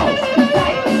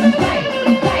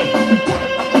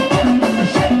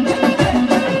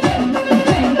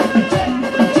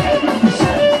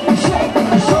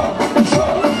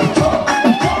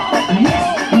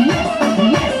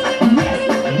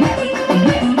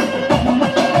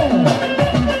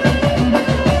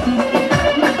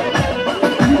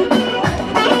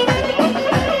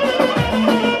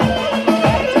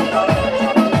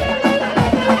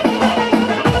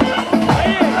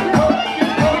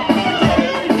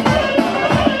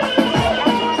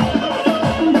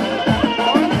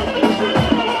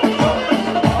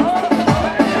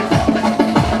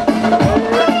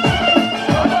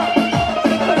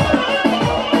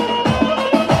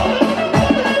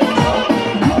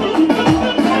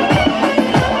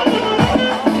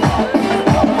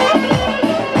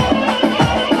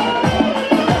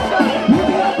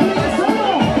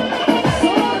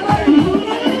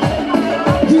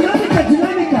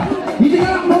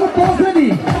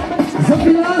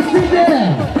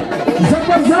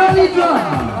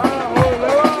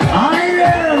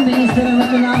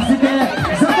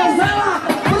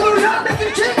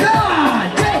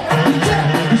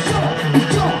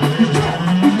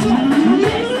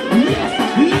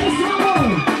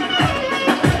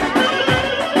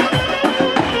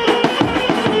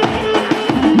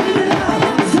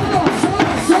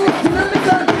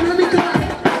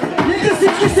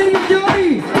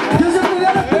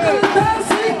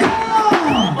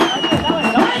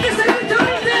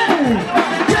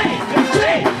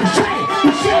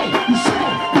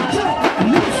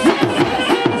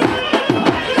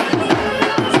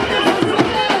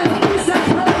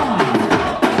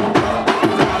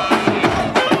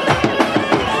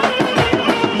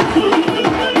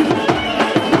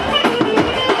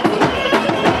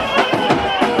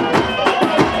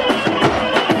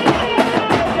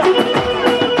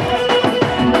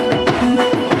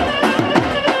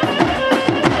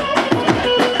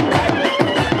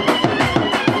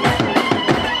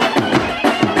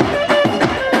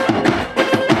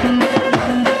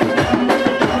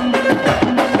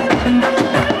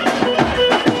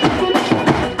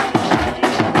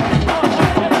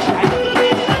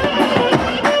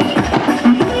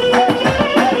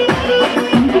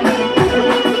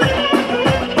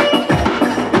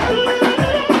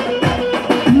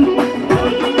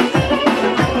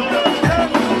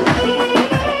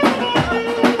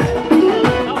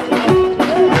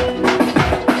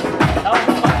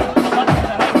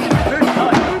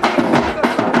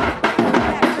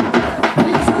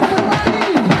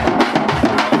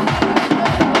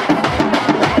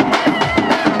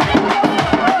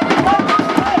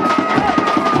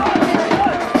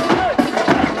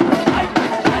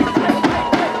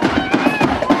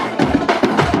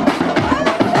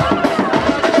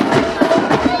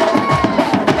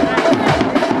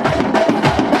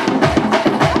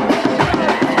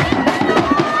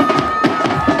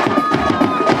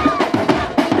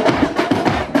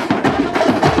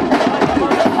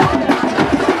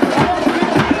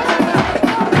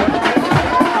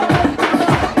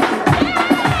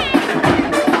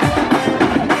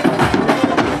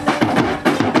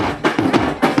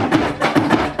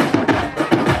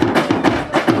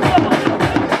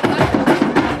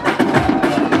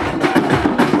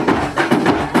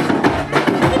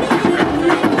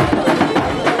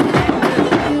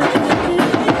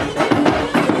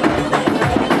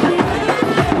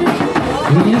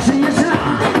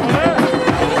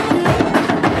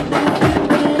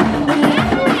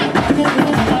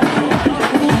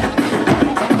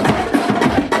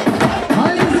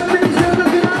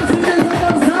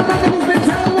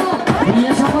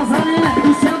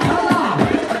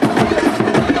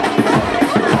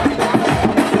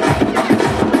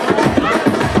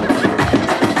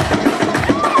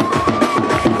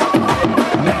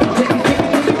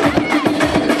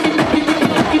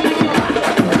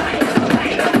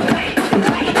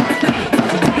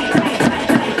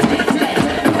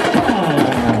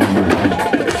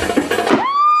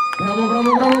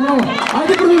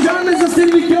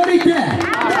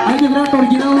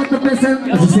 песен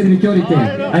за сервитьорите.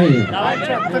 Айде.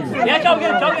 Я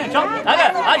чогин.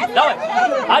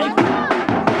 Айде.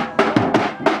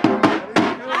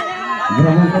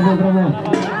 Браво.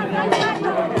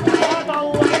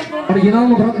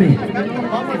 Оригинално, брат ми.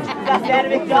 За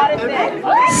сервитьорите.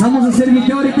 Само за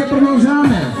сервитьорите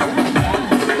продължаваме.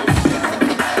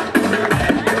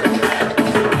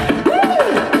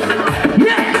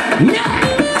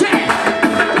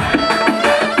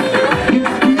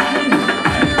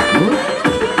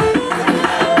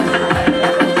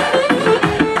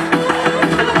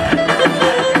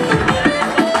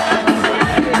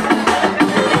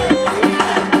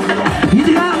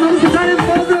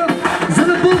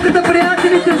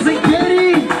 За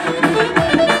Гери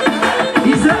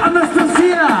и за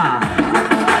Анастасия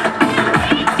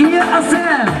и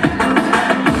Асен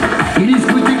и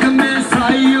дискотикаме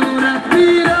сайора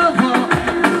пирава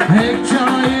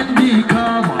екчаен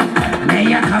дикава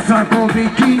нея хасако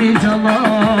бикини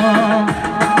джала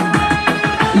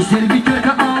и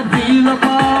сервитърка абдила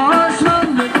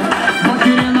пашванде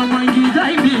макирена манги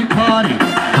дай ми пари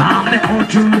аме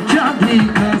очуча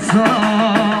дикаса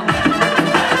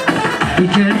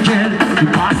Gel,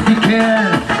 basti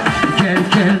gel,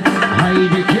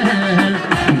 haydi gel,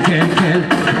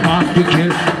 basti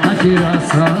gel, hadi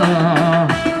rasa.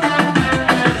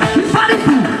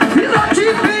 Paripu,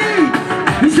 ilachipi,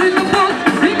 isinumbo,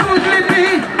 ikutlipi,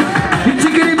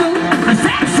 ichikiribu,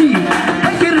 sexy,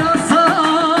 hadi rasa.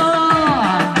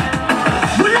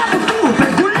 Gulamu tu,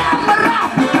 gulamu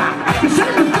raputa,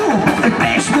 isinumbo,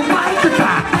 ipeshmu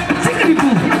maitata, ichikiribu,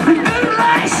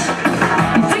 ikulash,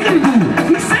 ichikiribu.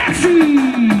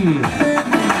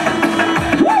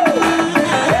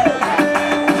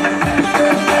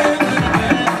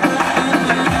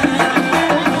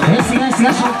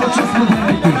 Сега ще почвам с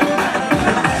модерните.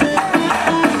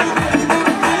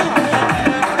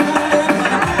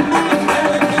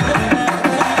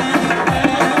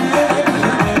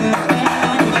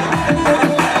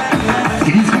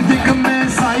 Дискотекаме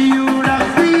сайора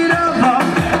пирава,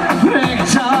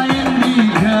 екчаен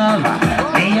дикава,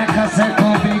 нея хасако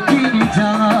бикини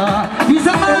джала. И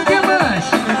за малкия мъж,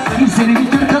 и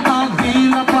сервитърка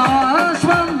авила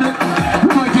пашванде,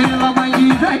 макела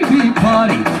манги дай ви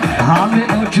пари. Ame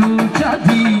ochucha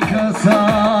dikasa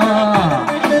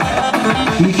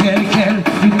Ikel,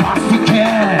 basti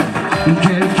kel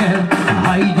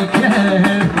haydi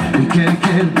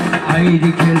kel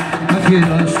haydi kel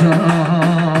makirasa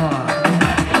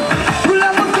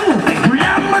Gulamu tu,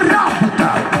 gulamu raputa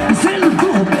Iselu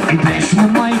tu, ibeshmu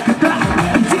maikata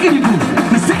Ichikiribu,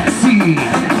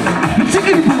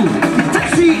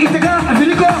 sexy И така,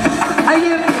 велико,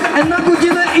 айде една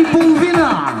година и половина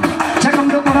чакам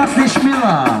да пораснеш,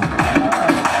 мила.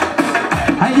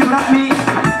 Хайде, брат ми.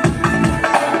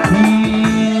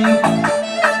 И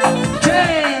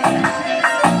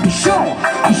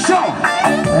шо.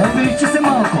 Увеличи се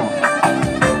малко.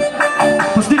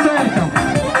 Пусти той ритъм.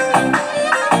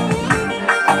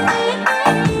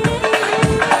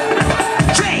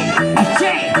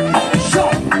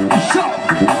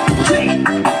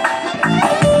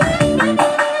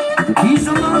 И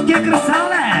за малкия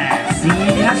красавец.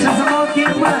 И наша за малкия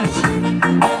мъж.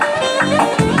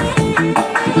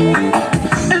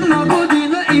 Една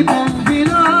година и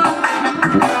половина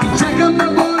чакам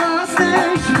да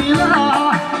пораснеш,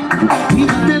 мила. И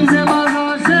да те взема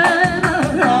за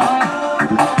жена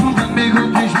и да ми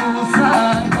готвиш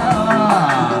мусака.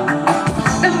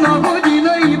 Една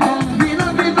година и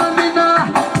половина мина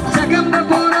чакам да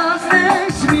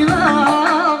пораснеш,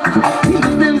 мила. И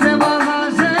да те взема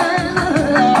за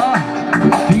жена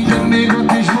и да ми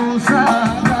готвиш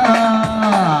мусака.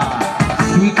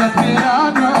 И как ми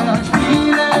радваш,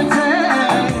 пилеце,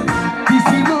 ти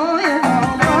си моя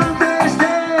нова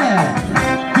дъще.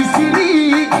 Ти си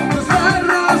ми до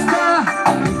староста,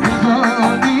 като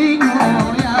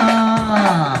моя.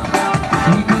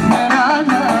 И как ме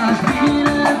радваш,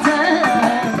 пилеце,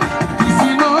 ти си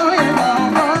моя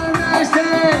нова дъще.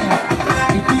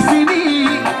 И ти си ми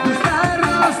до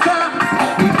староста,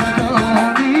 като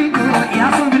моя. И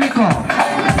аз съм велико.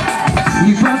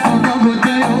 И просто много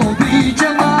те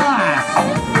обичам аз.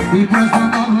 И просто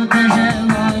много те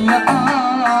желая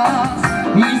аз.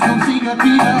 Искам сега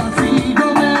ти да си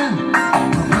до мен.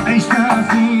 Ай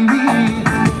щастливи,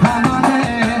 ама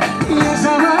не,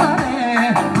 ама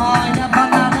не, айде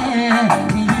банане,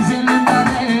 иди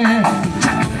зеленане.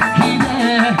 Чак,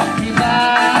 иде, и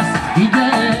бас, иде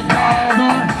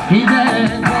Годор, иде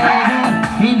Годор,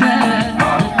 иде.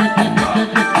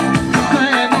 Тук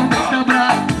е момента,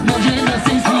 брат, може да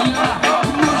се свира,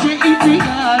 може и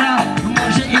цигара,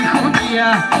 може и ходия.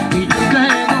 И тук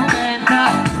е момента,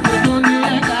 като ми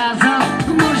е каза.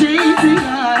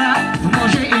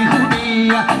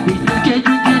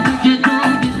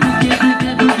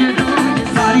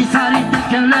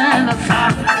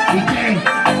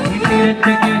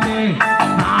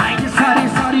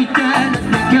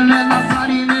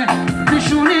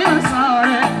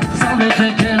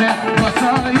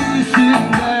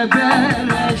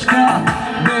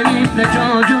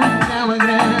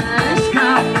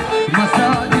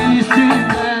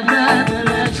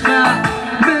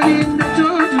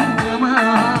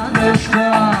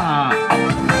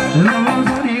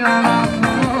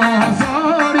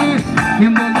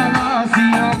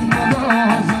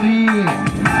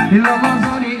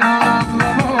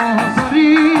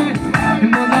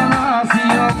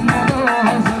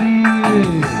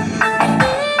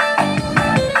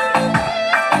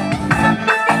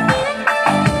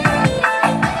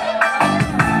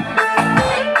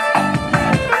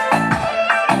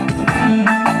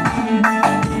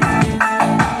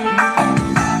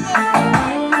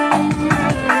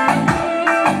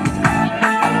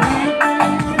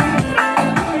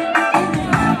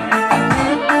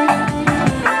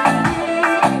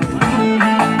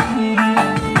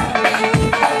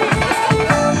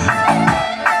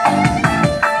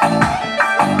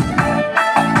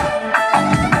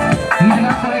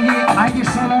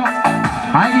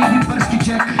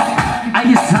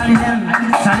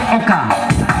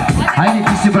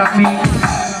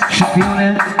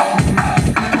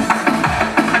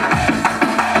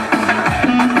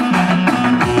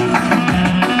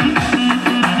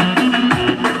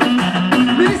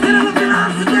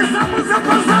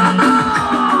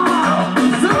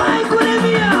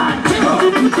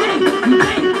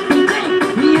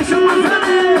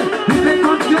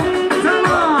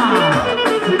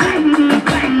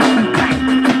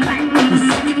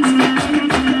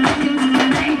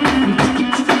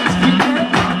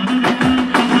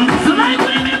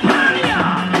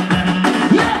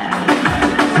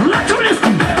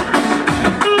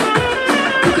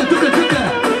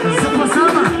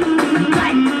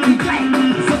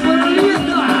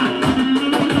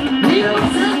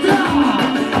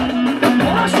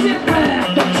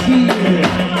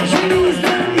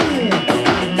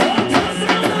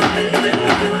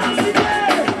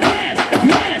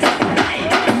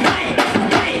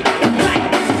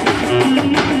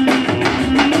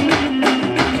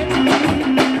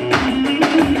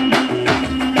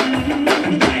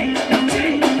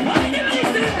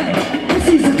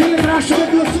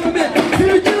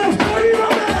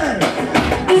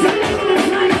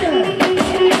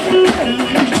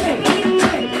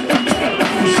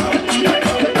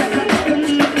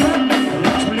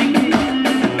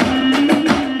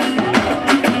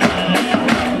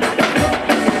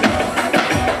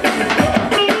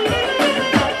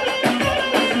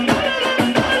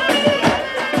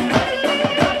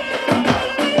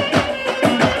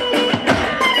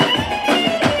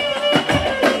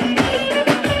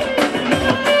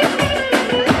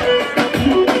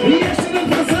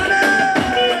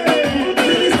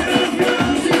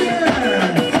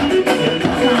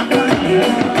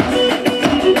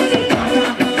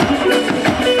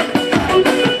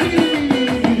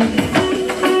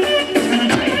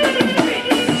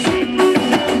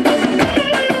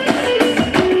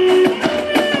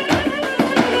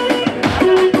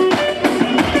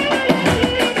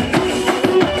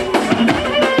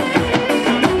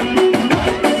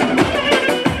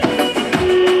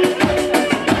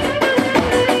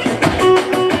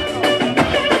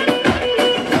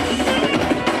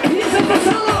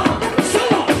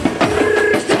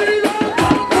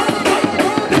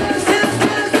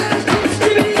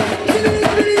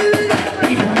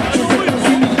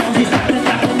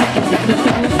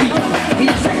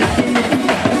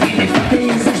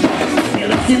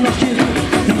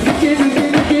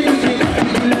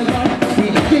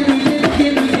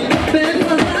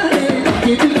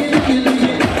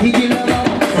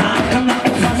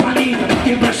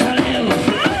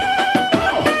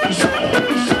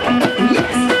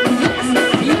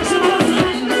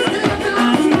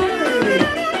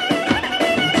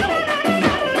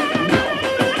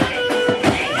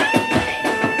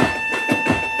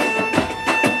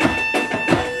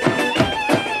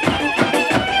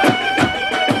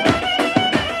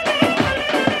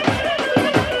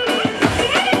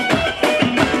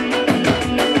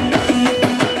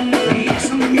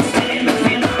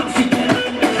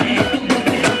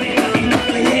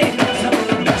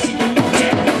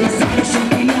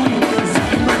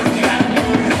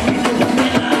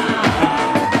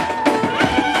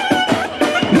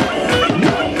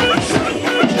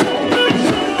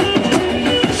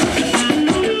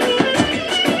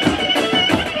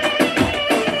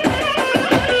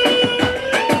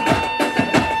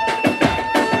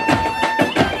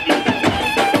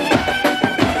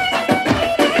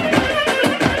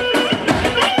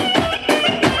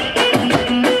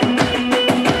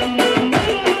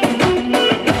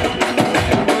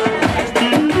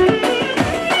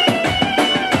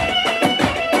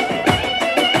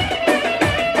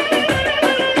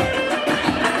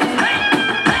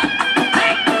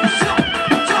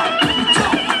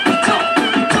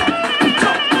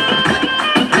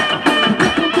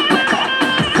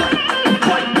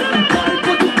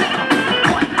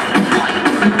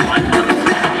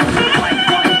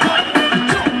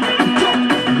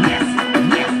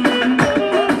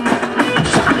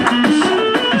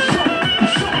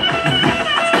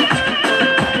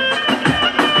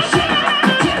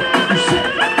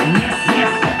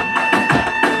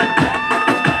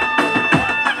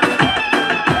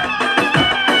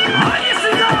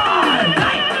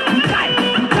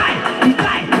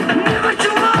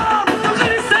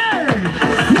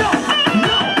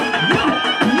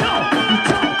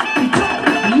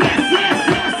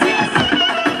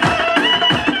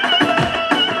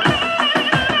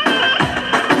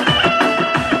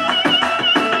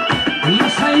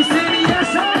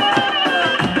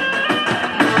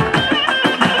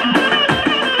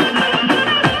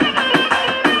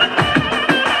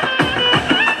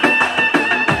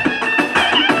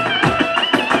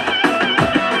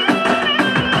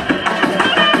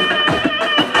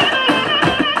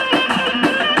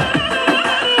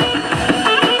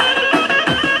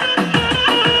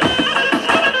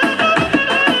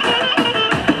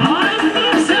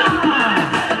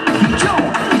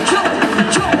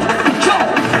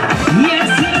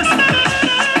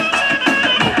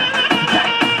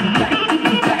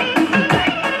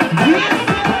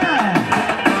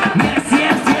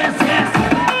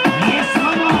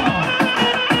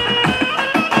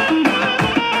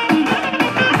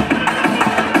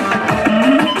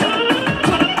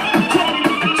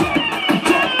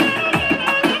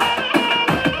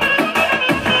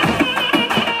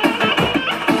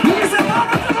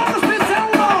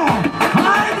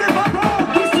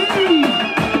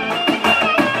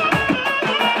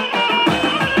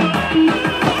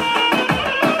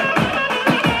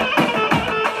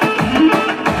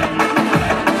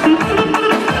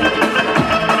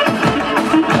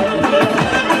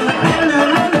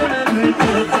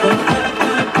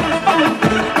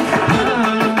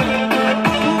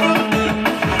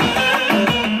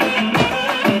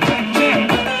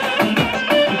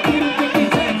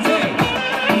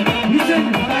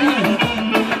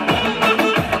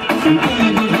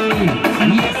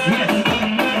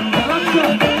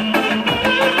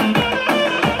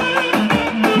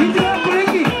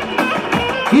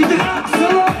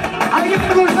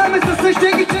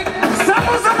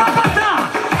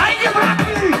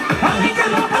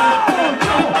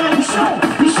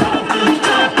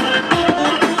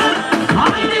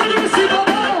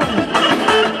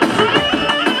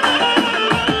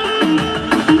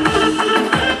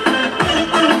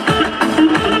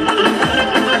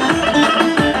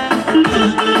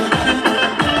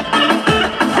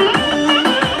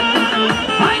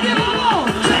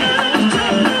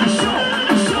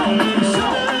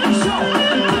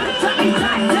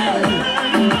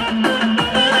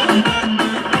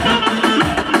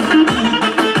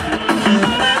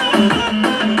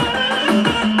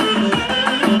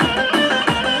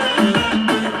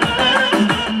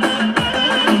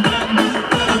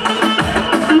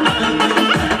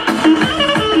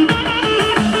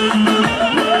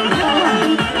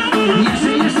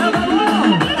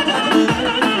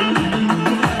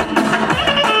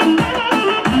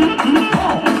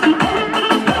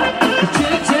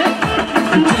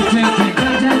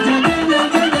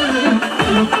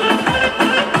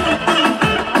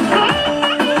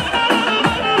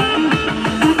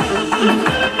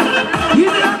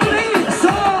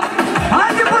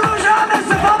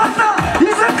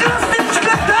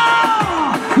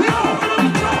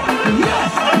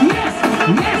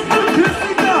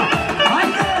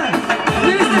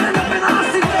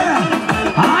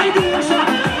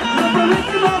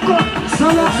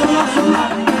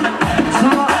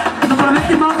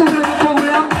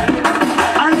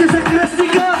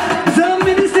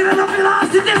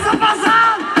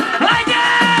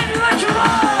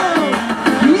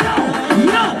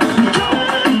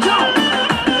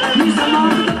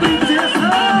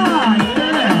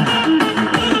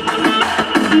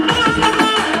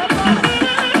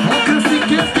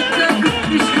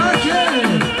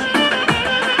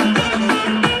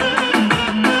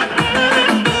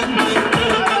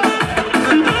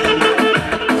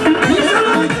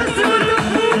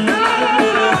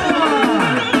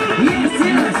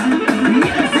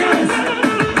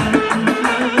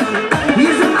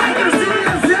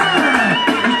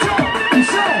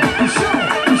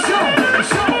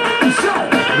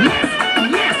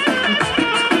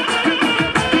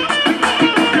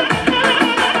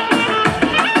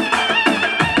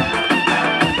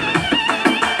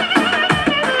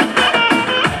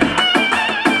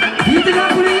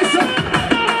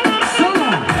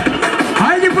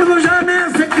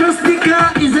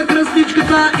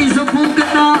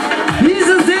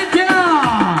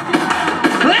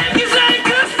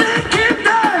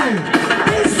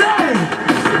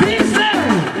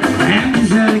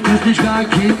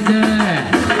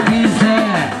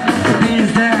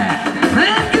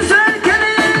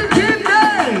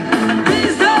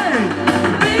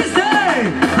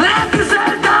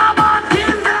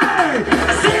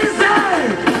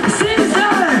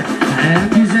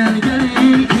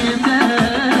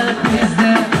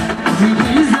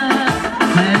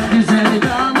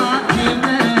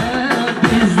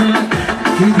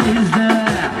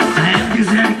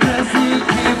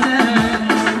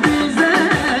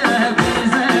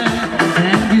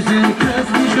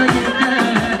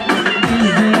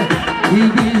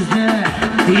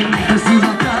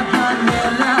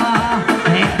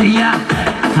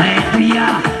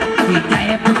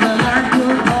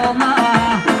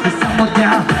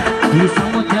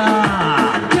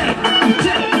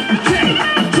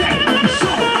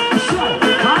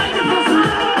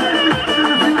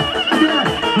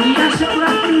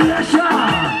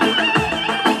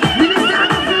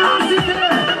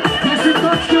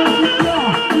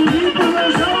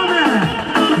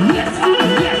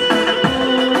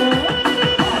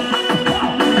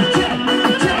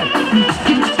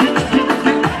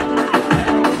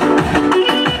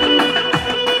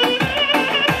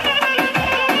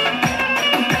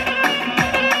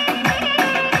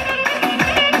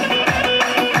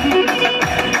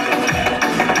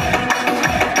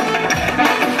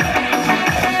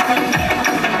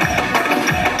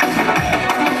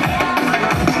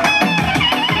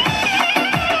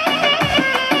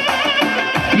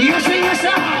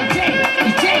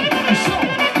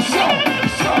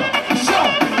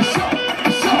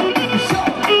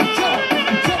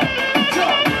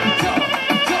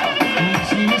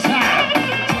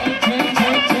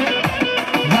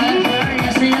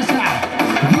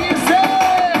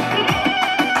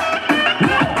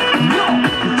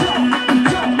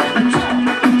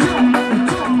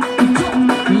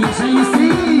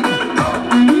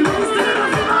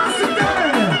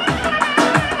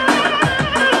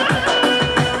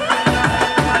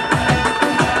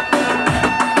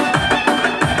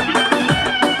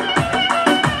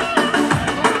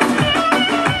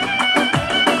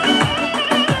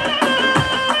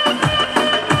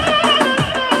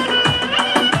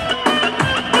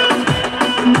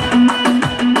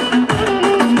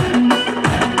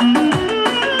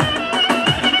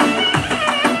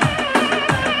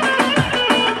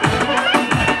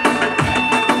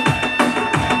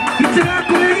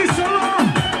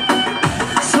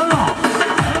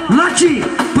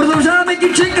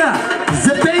 ги чека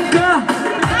Запенка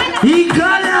и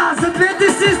Галя, за двете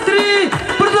сестри.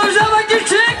 Продължава ги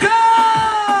чека.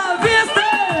 Вие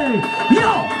сте!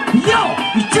 Йо! Йо!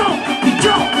 Йо!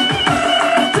 Йо!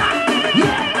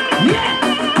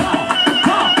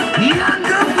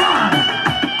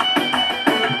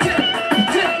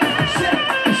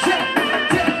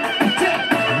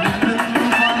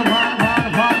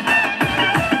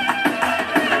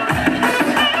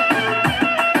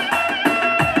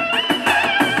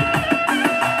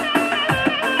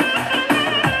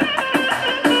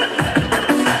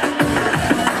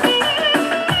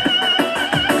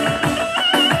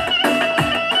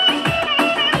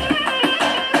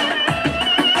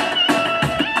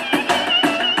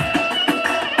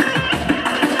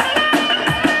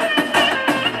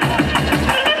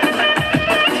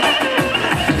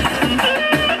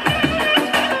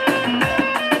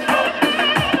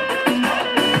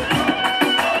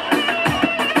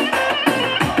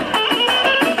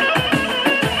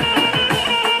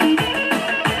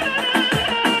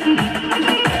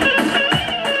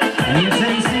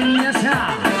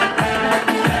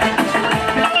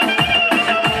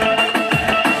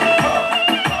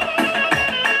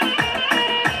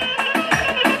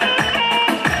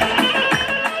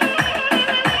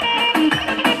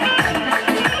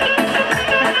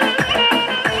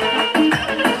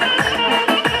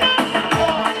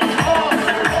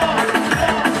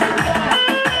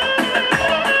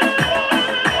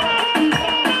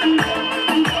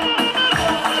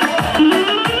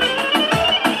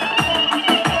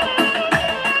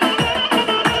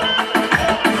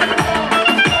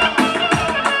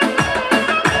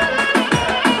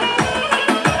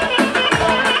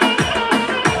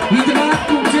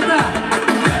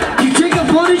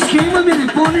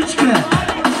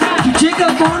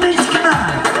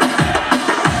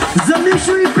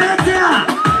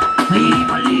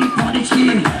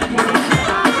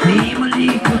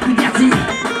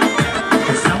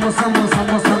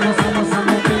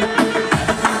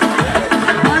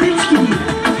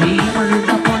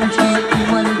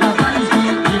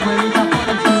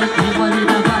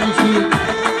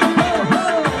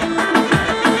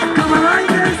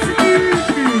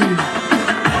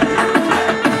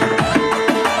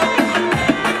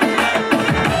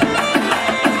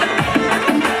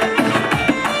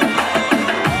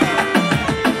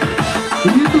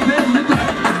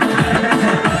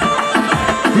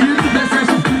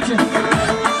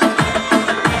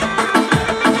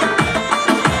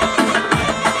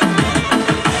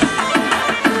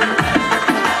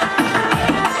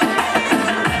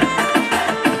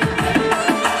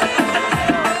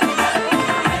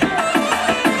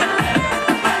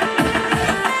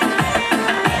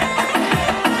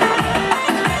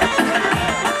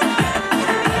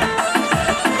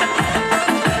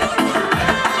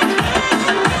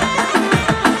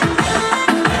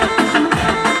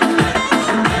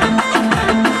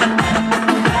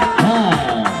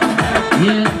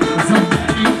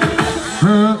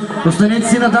 Останете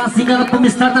си на дансинга по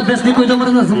местата без никой да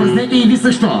мръдна. Замръзнете и ви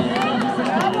също.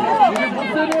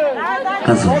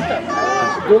 Казвам.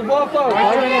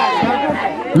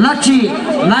 Значи,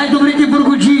 най-добрите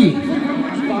бургоджи.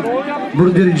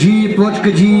 Бургерджи,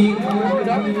 плочкаджи.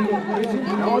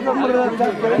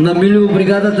 На Милио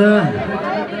бригадата.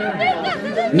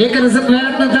 Нека да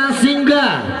заповядат на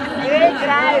дансинга.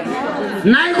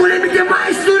 Най-големите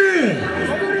майстори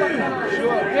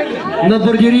на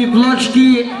бургери и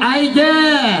плочки. Айде!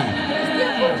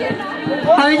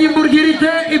 Айде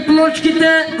бургерите и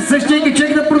плочките, същия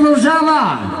чек да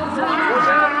продължава.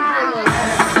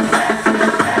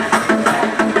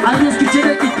 Айде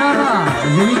скичега китара,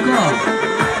 велико.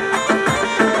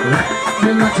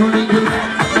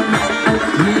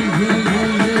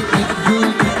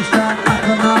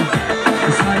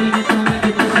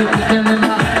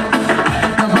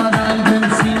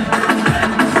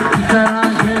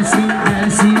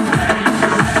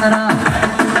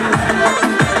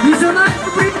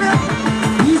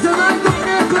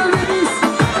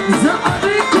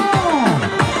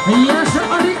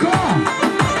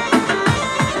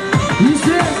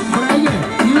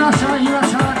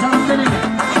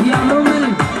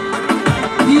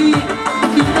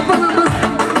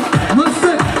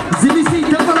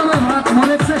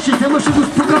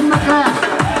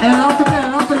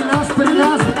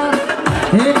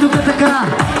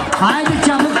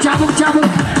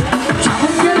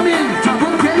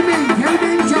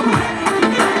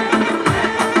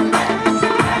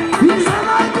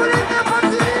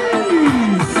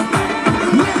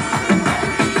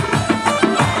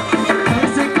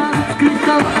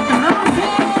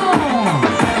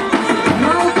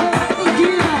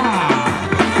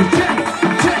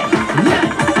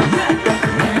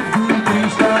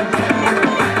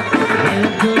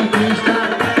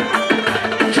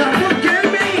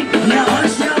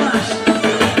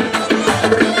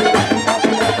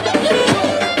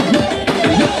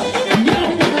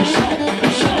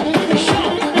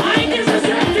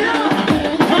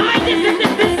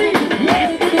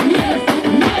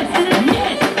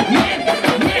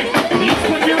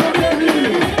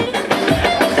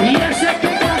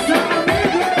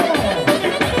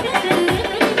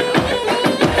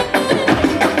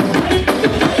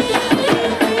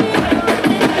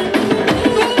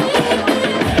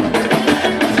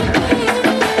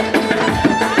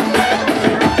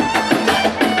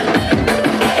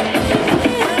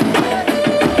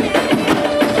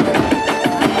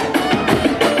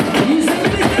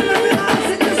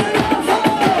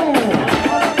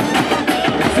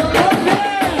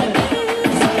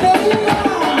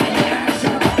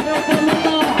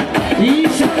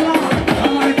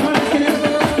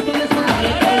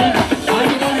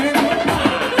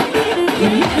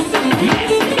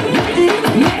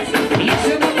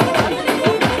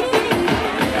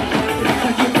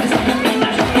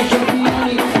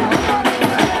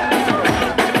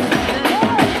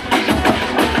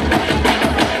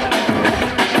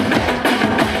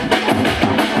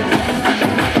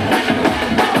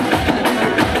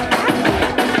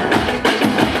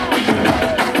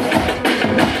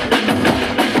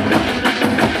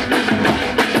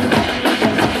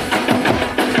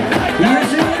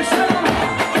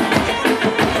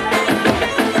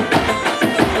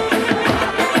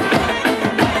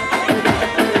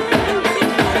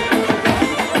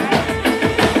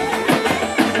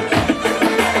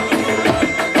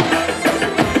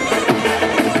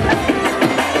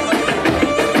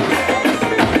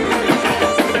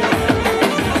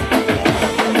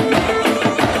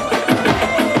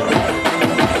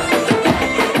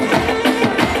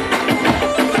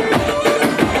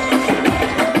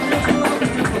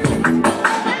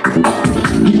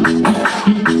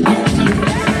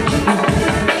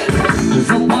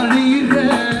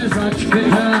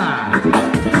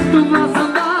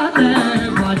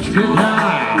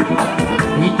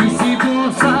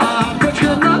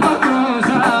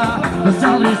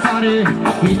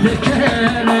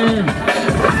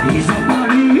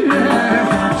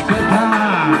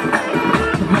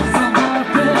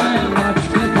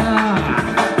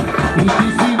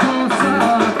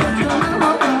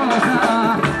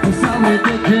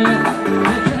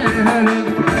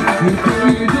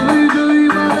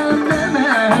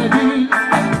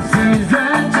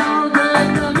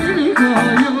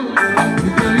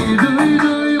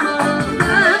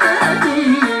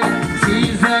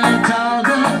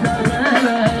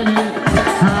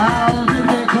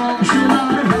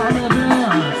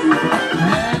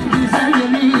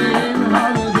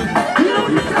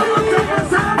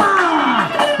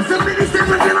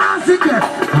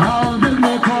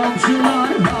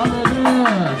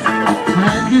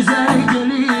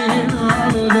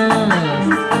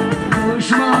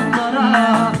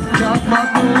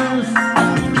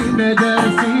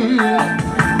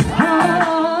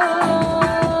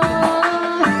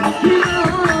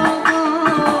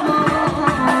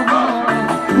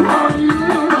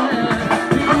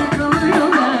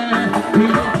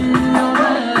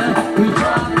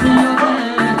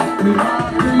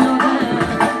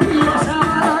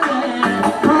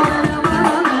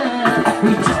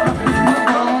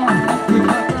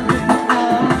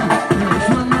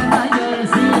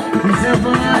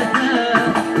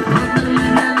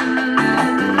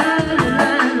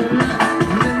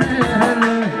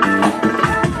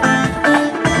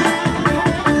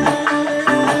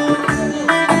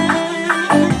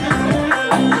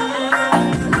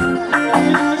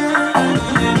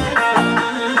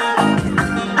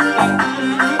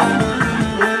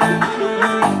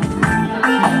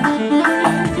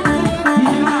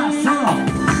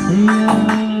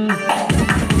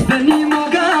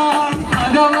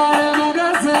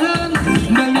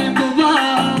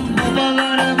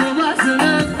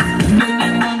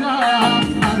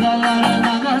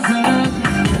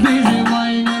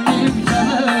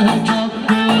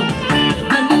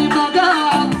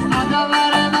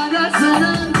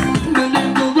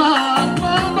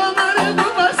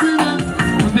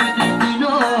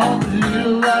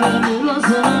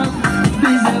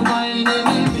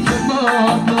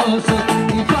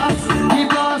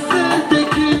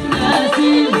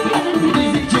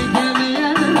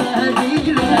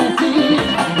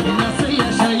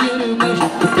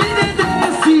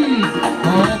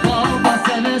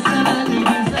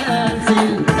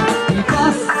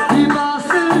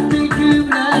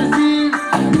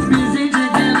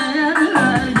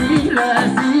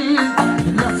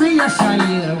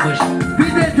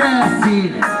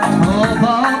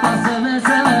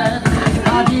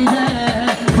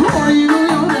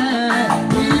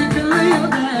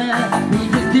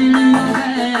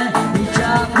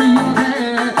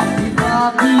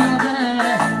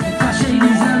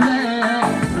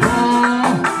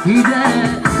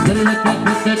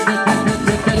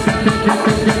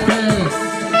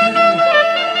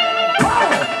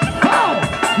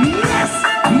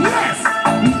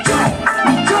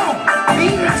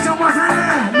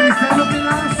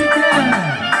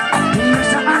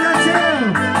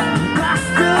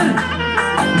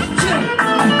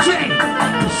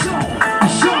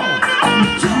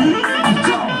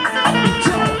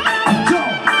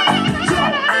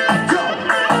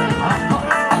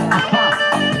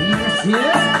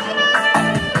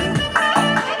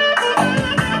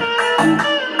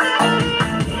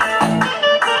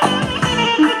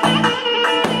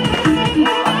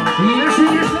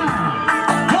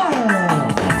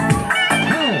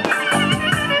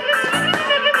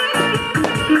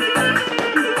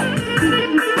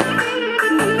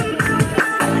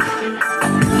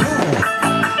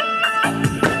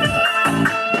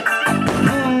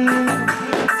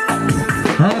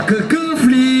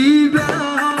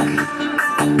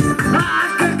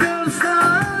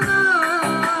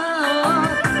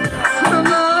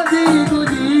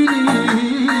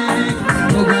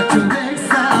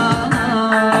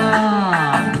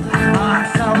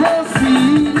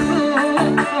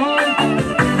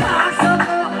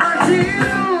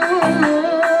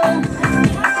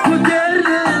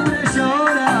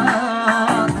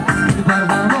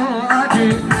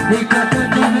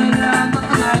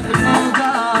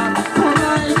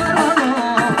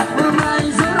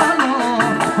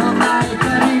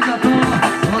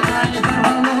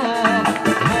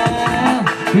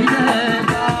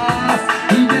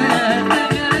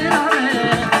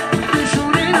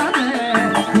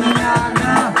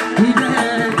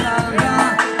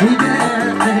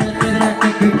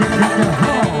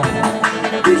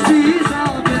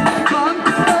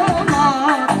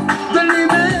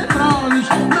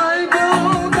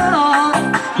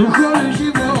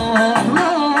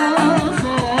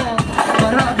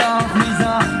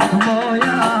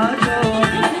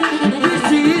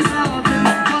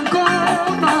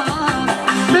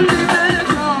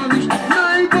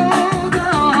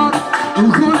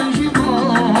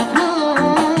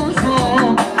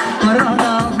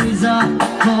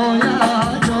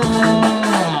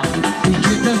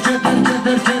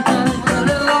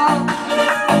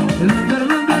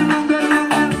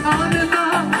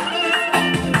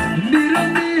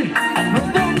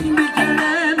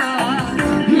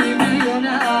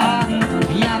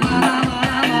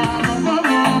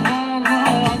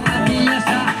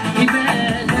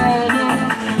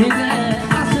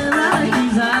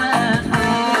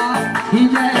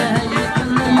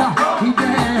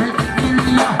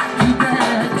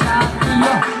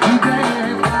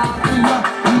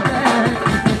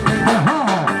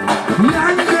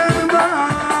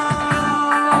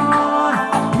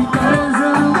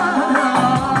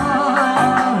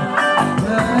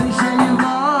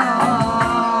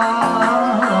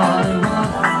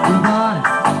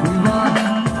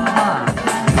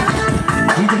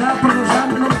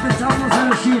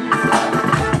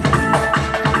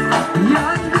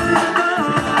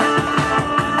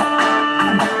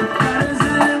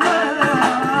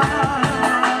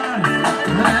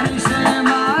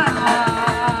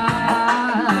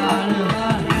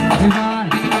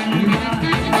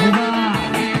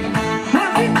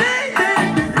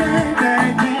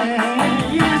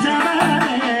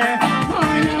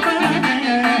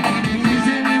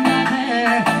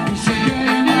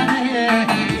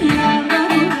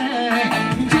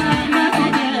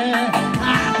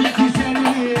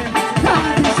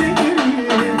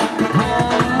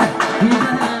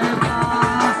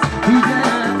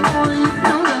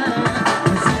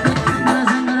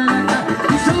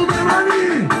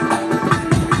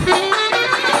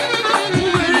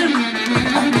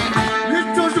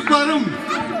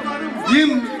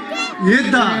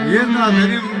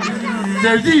 benim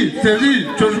sevdiği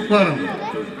çocuklarım.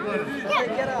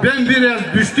 Ben biraz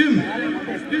düştüm.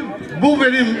 Bu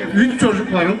benim 3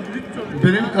 çocuklarım.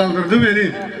 Benim kaldırdı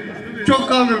beni. Çok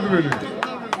kaldırdı beni.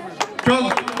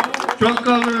 Çok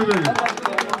kaldırdı beni.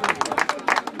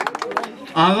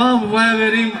 Ağam babaya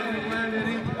vereyim.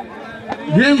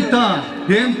 Hem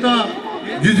ta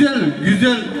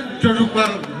güzel çocuklar.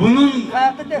 Bunun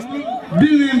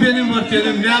bilmiyorum benim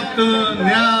bahçelim ne yaptı.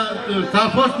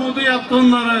 Sarhoş muydu yaptı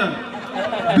onları.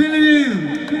 Bilmiyorum.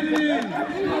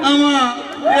 Ama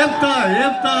hep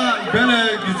ta böyle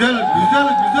güzel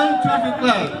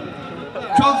çocuklar.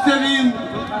 Çok seveyim.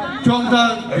 Çok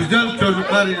da güzel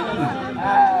çocuklar yaptı.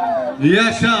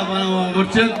 Yaşa bana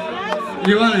oğurçak.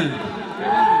 İvan'ı.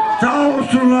 Sağ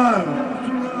olsunlar.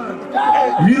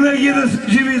 Винаги да са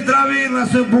живи и здрави и на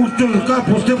са чуждка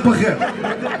постъпаха.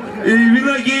 И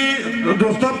винаги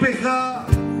достъпиха.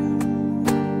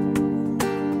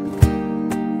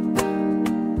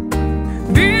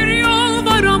 Bir yol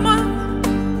var ama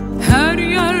her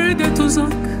yerde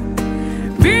tuzak.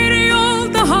 Bir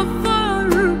yol daha var,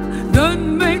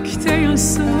 dönmekte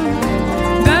yasak.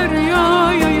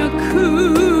 Deryaya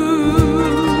yakın,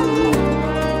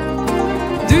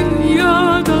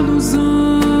 dünyadan uzak.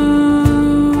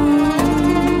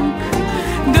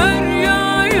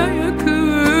 Deryaya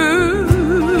yakın,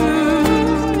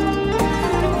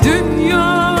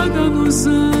 dünyadan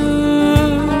uzak.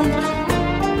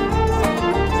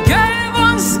 Gel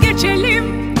vazgeçelim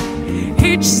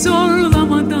hiç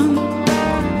zorlamadan.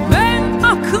 Ben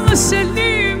aklı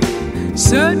selim,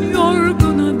 sen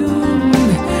yorgun adam.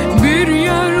 Bir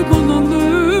yer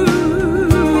bulalım,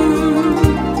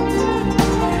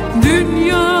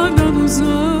 dünyadan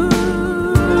uzak.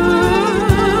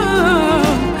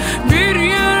 Bir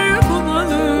yer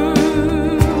bulalım,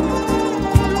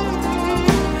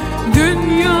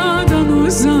 dünyadan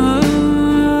uzak.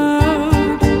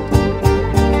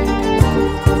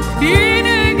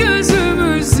 Yine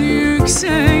gözümüz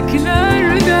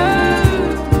yükseklerde,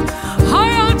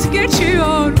 hayat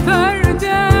geçiyor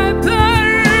perde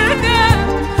perde.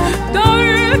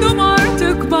 Doydum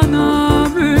artık bana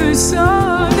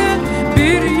müsaade.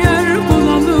 Bir yer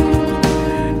bulalım,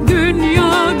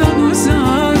 dünyadan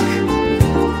uzak.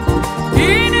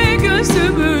 Yine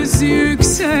gözümüz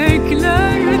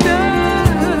yükseklerde,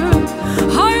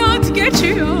 hayat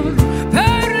geçiyor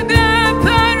perde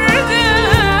perde.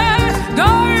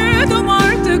 Doydum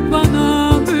artık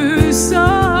bana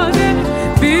müsaade.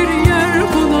 Bir yer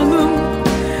bulalım,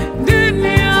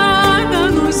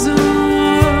 dünyadan uzak.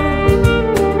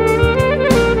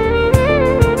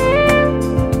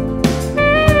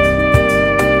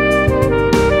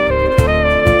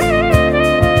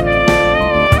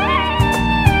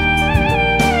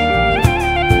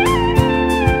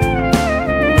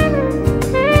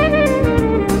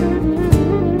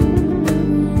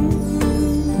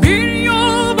 Bir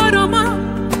yol var ama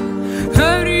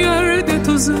her yerde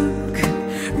tuzak.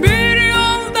 Bir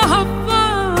yol daha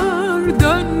var,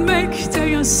 dönmekte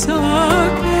yasak.